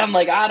that I'm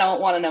like, I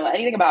don't want to know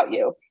anything about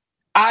you.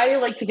 I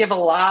like to give a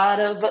lot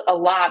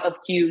of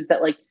cues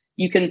that like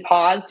you can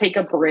pause, take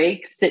a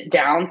break, sit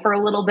down for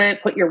a little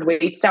bit, put your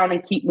weights down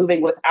and keep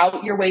moving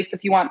without your weights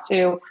if you want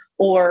to,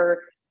 or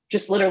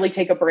just literally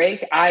take a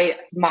break. I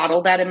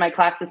model that in my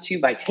classes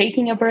too by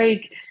taking a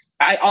break.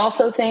 I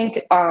also think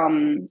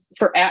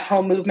for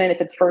at-home movement,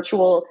 if it's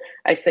virtual,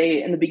 I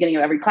say in the beginning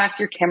of every class,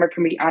 your camera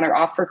can be on or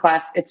off for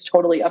class. It's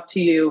totally up to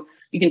you.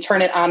 You can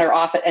turn it on or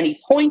off at any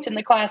point in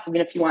the class,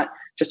 even if you want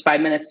just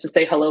 5 minutes to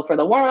say hello for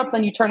the warm-up,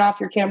 then you turn off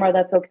your camera,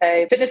 that's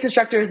okay. Fitness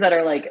instructors that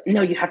are like,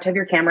 no, you have to have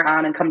your camera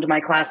on and come to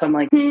my class. I'm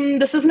like,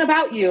 this isn't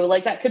about you.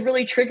 Like that could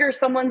really trigger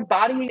someone's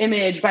body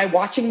image by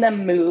watching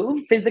them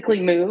move,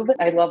 physically move.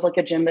 I love like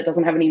a gym that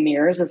doesn't have any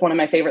mirrors is one of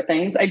my favorite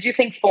things. I do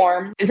think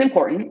form is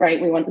important, right?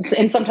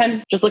 And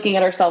sometimes just looking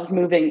at ourselves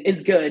moving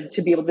is good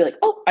to be able to be like,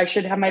 oh, I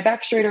should have my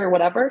back straighter or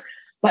whatever.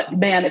 But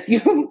man, if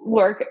you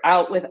work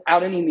out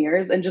without any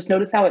mirrors and just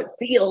notice how it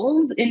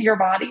feels in your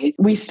body,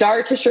 we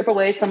start to strip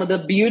away some of the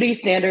beauty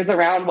standards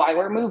around why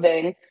we're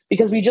moving,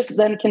 because we just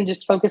then can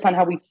just focus on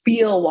how we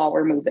feel while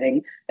we're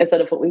moving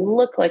instead of what we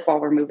look like while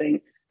we're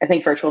moving. I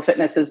think virtual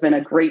fitness has been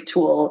a great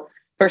tool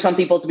for some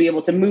people to be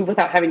able to move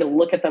without having to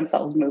look at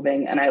themselves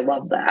moving. And I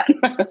love that.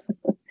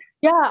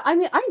 Yeah, I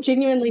mean, I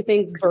genuinely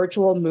think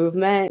virtual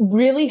movement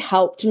really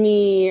helped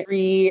me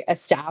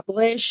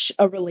reestablish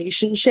a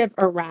relationship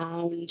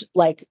around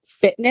like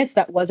fitness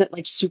that wasn't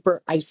like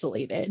super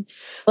isolated.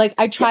 Like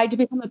I tried to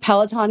become a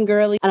Peloton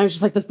girly and I was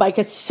just like, this bike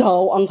is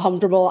so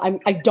uncomfortable.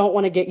 I don't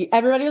want to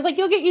everybody was like,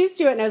 you'll get used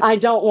to it. And I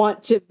don't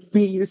want to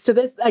be used to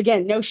this.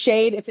 Again, no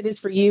shade. If it is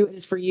for you, it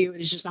is for you.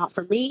 It is just not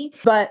for me.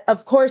 But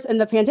of course, in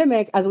the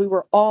pandemic, as we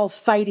were all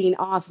fighting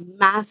off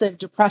massive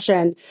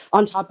depression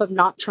on top of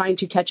not trying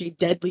to catch a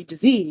deadly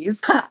disease,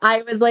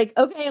 I was like,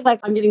 okay, like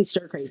I'm getting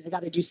stir crazy. I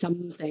got to do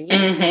something.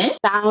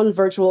 Found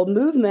virtual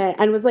movement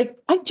and was like,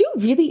 I do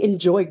really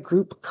enjoy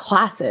group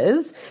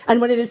classes.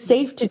 And when it is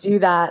safe to do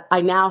that,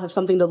 I now have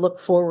something to look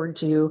forward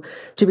to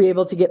be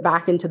able to get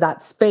back into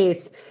that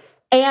space.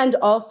 And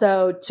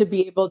also to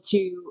be able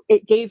to,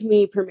 it gave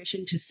me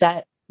permission to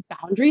set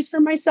boundaries for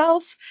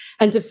myself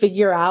and to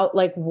figure out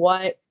like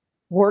what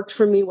worked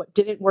for me, what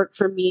didn't work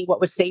for me,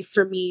 what was safe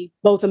for me,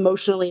 both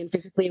emotionally and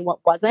physically, and what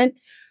wasn't.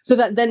 So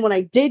that then when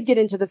I did get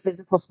into the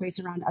physical space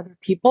around other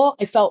people,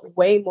 I felt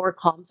way more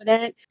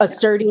confident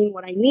asserting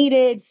what I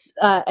needed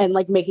and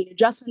like making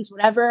adjustments,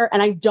 whatever.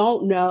 And I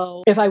don't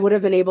know if I would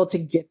have been able to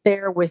get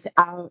there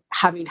without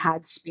having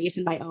had space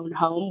in my own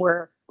home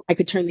where I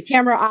could turn the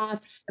camera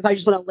off. If I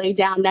just want to lay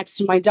down next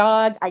to my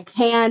dog, I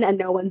can, and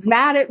no one's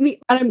mad at me.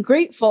 And I'm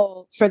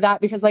grateful for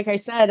that because, like I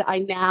said, I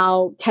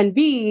now can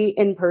be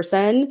in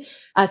person,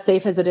 as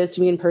safe as it is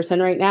to be in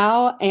person right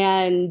now,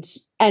 and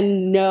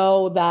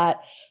know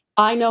that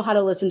I know how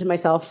to listen to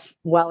myself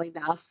well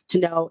enough to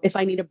know if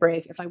I need a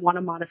break, if I want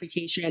a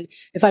modification,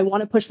 if I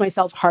want to push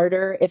myself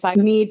harder, if I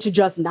need to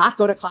just not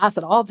go to class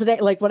at all today,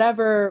 like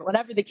whatever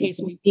the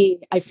case may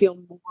be, I feel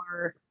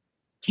more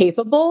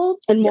capable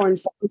and more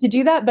informed to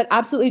do that. But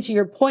absolutely to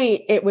your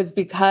point, it was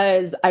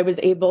because I was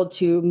able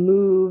to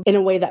move in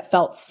a way that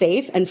felt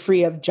safe and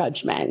free of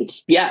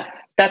judgment.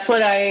 Yes. That's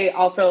what I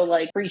also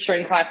like preach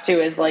during class too,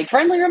 is like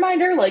friendly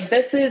reminder, like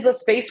this is a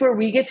space where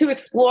we get to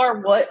explore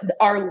what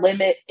our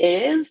limit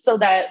is so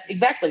that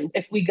exactly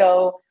if we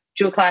go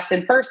to a class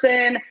in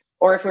person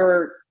or if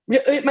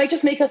it might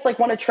just make us like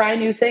want to try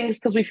new things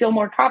because we feel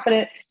more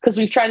confident because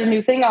we've tried a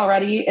new thing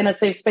already in a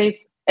safe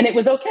space and it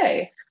was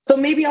okay. So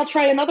maybe I'll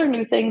try another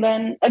new thing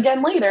then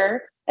again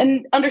later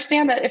and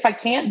understand that if I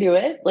can't do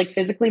it, like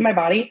physically my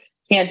body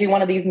can't do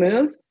one of these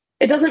moves,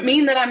 it doesn't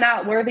mean that I'm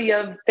not worthy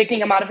of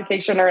picking a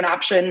modification or an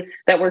option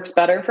that works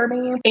better for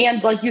me.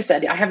 And like you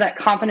said, I have that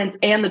confidence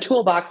and the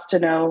toolbox to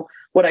know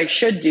what I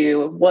should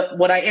do,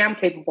 what I am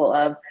capable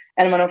of.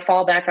 And I'm going to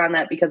fall back on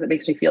that because it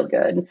makes me feel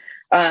good.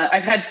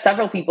 I've had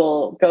several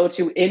people go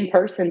to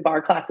in-person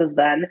bar classes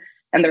then,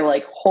 and they're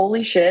like,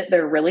 holy shit,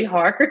 they're really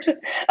hard.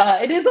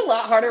 It is a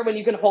lot harder when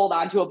you can hold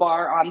onto a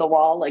bar on the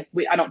wall. Like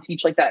I don't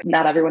teach like that.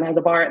 Not everyone has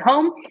a bar at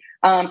home.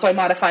 So I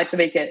modified to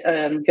make it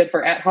good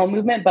for at-home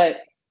movement. But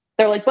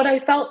they're like, but I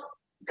felt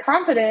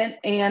confident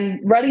and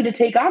ready to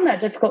take on that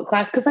difficult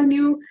class because I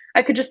knew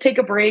I could just take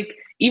a break,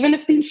 even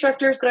if the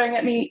instructor is glaring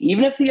at me,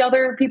 even if the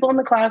other people in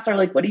the class are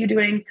like, what are you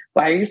doing?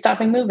 Why are you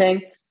stopping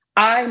moving?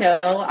 I know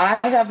I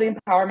have the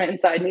empowerment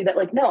inside me that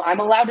like, no, I'm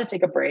allowed to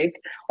take a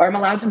break or I'm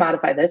allowed to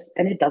modify this.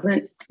 And it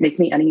doesn't make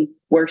me any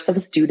worse of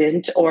a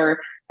student or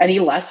any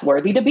less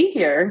worthy to be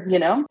here, you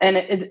know? And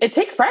it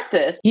takes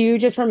practice. You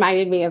just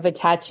reminded me of a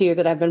tattoo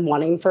that I've been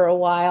wanting for a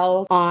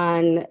while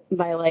on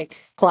my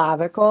like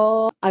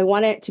clavicle. I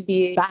want it to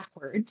be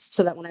backwards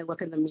so that when I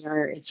look in the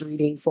mirror, it's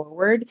reading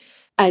forward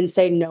and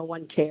say, no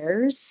one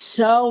cares.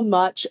 So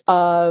much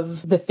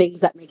of the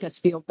things that make us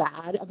feel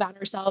bad about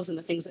ourselves and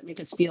the things that make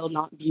us feel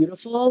not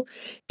beautiful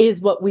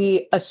is what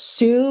we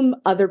assume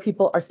other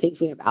people are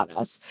thinking about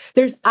us.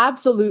 There's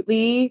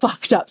absolutely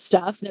fucked up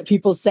stuff that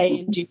people say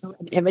and do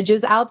and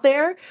images out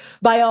there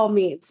by all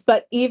means.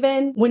 But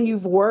even when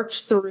you've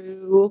worked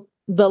through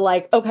the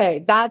like,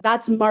 okay,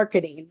 that's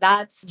marketing,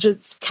 that's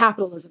just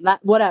capitalism,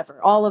 that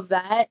whatever, all of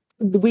that,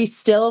 we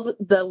still,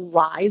 the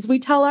lies we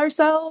tell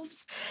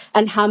ourselves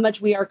and how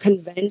much we are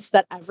convinced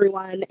that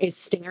everyone is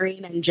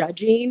staring and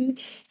judging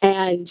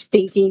and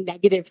thinking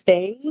negative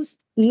things.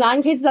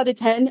 9 cases out of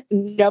 10,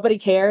 nobody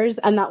cares.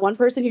 And that one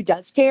person who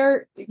does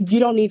care, you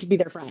don't need to be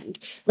their friend,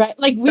 right?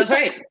 Like we That's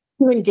right.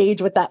 To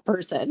engage with that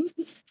person.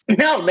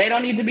 No, they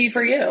don't need to be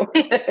for you.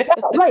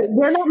 Right.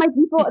 They're not my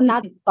people, and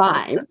that's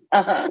fine.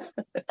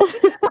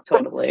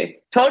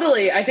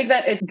 Totally. I think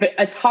that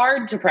it's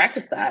hard to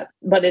practice that,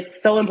 but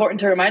it's so important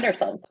to remind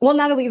ourselves. Well,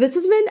 Natalie, this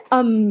has been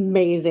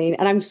amazing.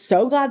 And I'm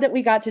so glad that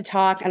we got to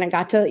talk and I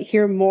got to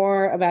hear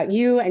more about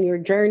you and your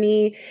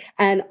journey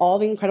and all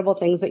the incredible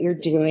things that you're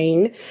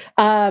doing.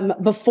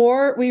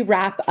 Before we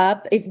wrap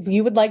up, if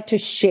you would like to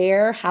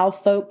share how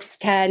folks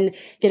can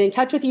get in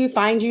touch with you,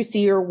 find you,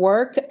 see your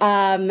work,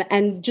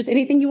 and just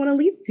anything you want to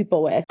leave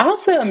people with.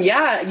 Awesome.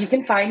 Yeah, you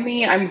can find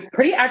me. I'm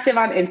pretty active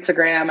on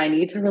Instagram. I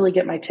need to really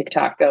get my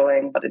TikTok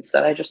going, but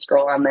instead I just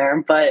scroll on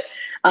there. But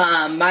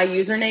my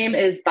username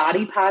is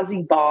Body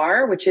Posi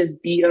Bar, which is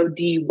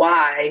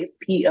BODYPOSI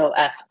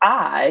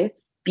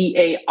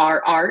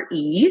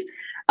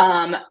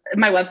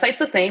my website's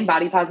the same,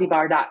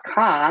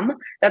 bodyposibar.com.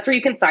 That's where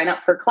you can sign up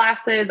for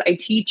classes. I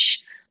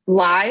teach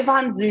live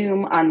on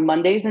Zoom on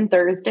Mondays and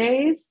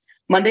Thursdays.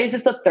 Mondays,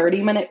 it's a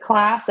 30-minute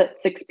class at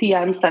 6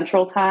 p.m.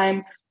 Central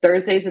Time.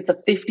 Thursdays, it's a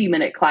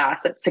 50-minute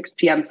class at 6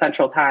 p.m.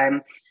 Central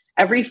Time.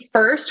 Every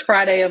first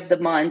Friday of the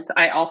month,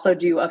 I also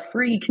do a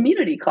free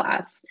community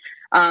class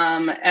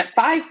at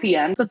 5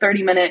 p.m. It's a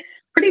 30-minute,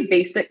 pretty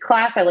basic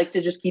class. I like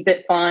to just keep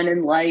it fun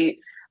and light.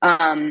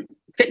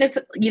 Fitness,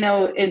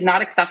 is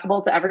not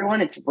accessible to everyone.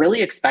 It's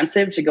really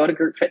expensive to go to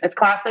group fitness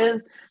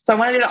classes. So I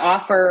wanted to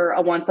offer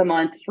a once a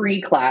month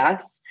free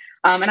class.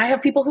 And I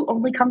have people who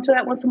only come to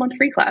that once a month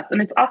free class,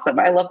 and it's awesome.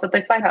 I love that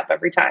they sign up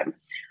every time.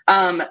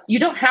 You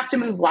don't have to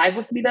move live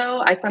with me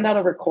though. I send out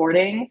a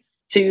recording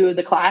to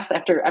the class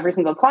after every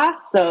single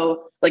class.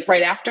 So like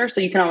right after,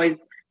 so you can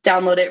always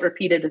download it,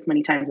 repeat it as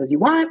many times as you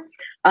want.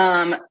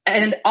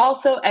 And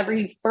also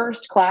every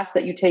first class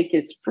that you take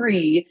is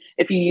free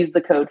if you use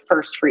the code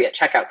FIRSTFREE at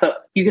checkout. So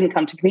you can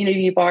come to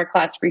community bar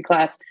class, free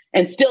class,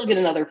 and still get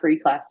another free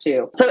class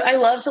too. So I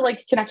love to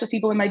connect with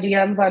people in my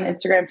DMs on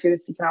Instagram too.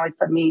 So you can always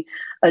send me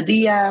a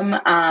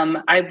DM.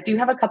 I do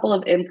have a couple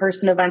of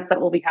in-person events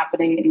that will be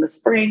happening in the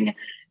spring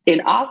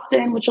in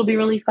Austin, which will be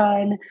really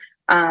fun.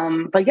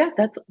 But yeah,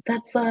 that's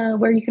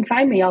where you can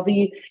find me. I'll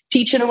be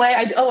teaching away.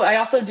 I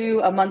also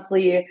do a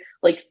monthly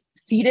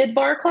seated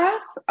bar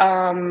class.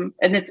 And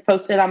it's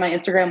posted on my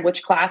Instagram,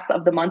 which class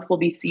of the month will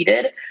be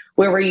seated,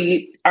 where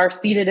we are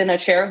seated in a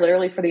chair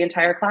literally for the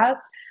entire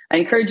class. I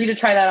encourage you to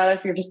try that out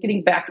if you're just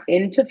getting back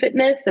into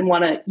fitness and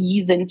want to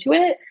ease into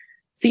it.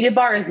 Seated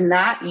bar is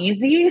not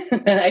easy.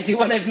 I do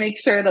want to make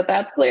sure that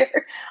that's clear.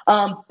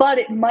 But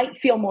it might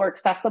feel more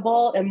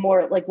accessible and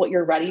more like what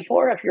you're ready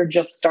for if you're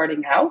just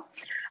starting out.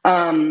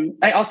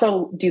 I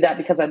also do that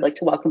because I'd like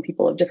to welcome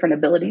people of different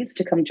abilities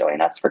to come join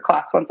us for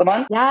class once a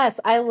month. Yes,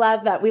 I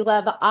love that. We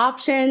love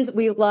options.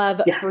 We love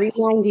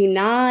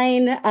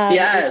 $3.99.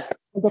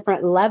 Yes.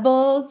 Different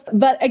levels.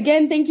 But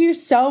again, thank you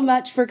so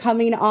much for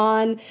coming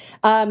on.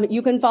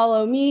 You can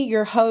follow me,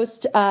 your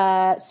host,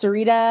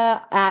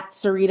 Sarita, at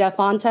Sarita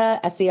Fonta,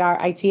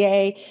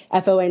 SERITA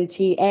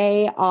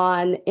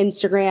on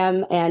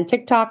Instagram and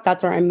TikTok.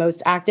 That's where I'm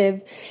most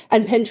active.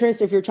 And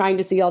Pinterest, if you're trying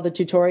to see all the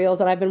tutorials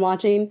that I've been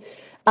watching.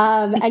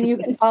 And you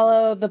can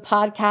follow the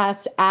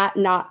podcast at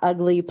Not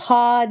Ugly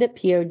Pod,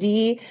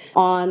 Pod,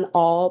 on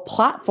all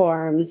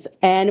platforms.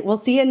 And we'll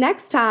see you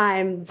next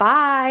time.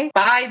 Bye.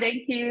 Bye.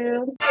 Thank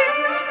you.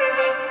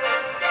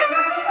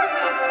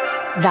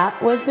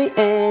 That was the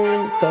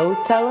end. Go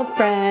tell a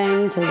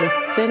friend to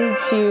listen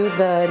to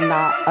the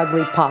Not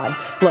Ugly Pod.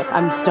 Look,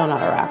 I'm still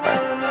not a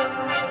rapper.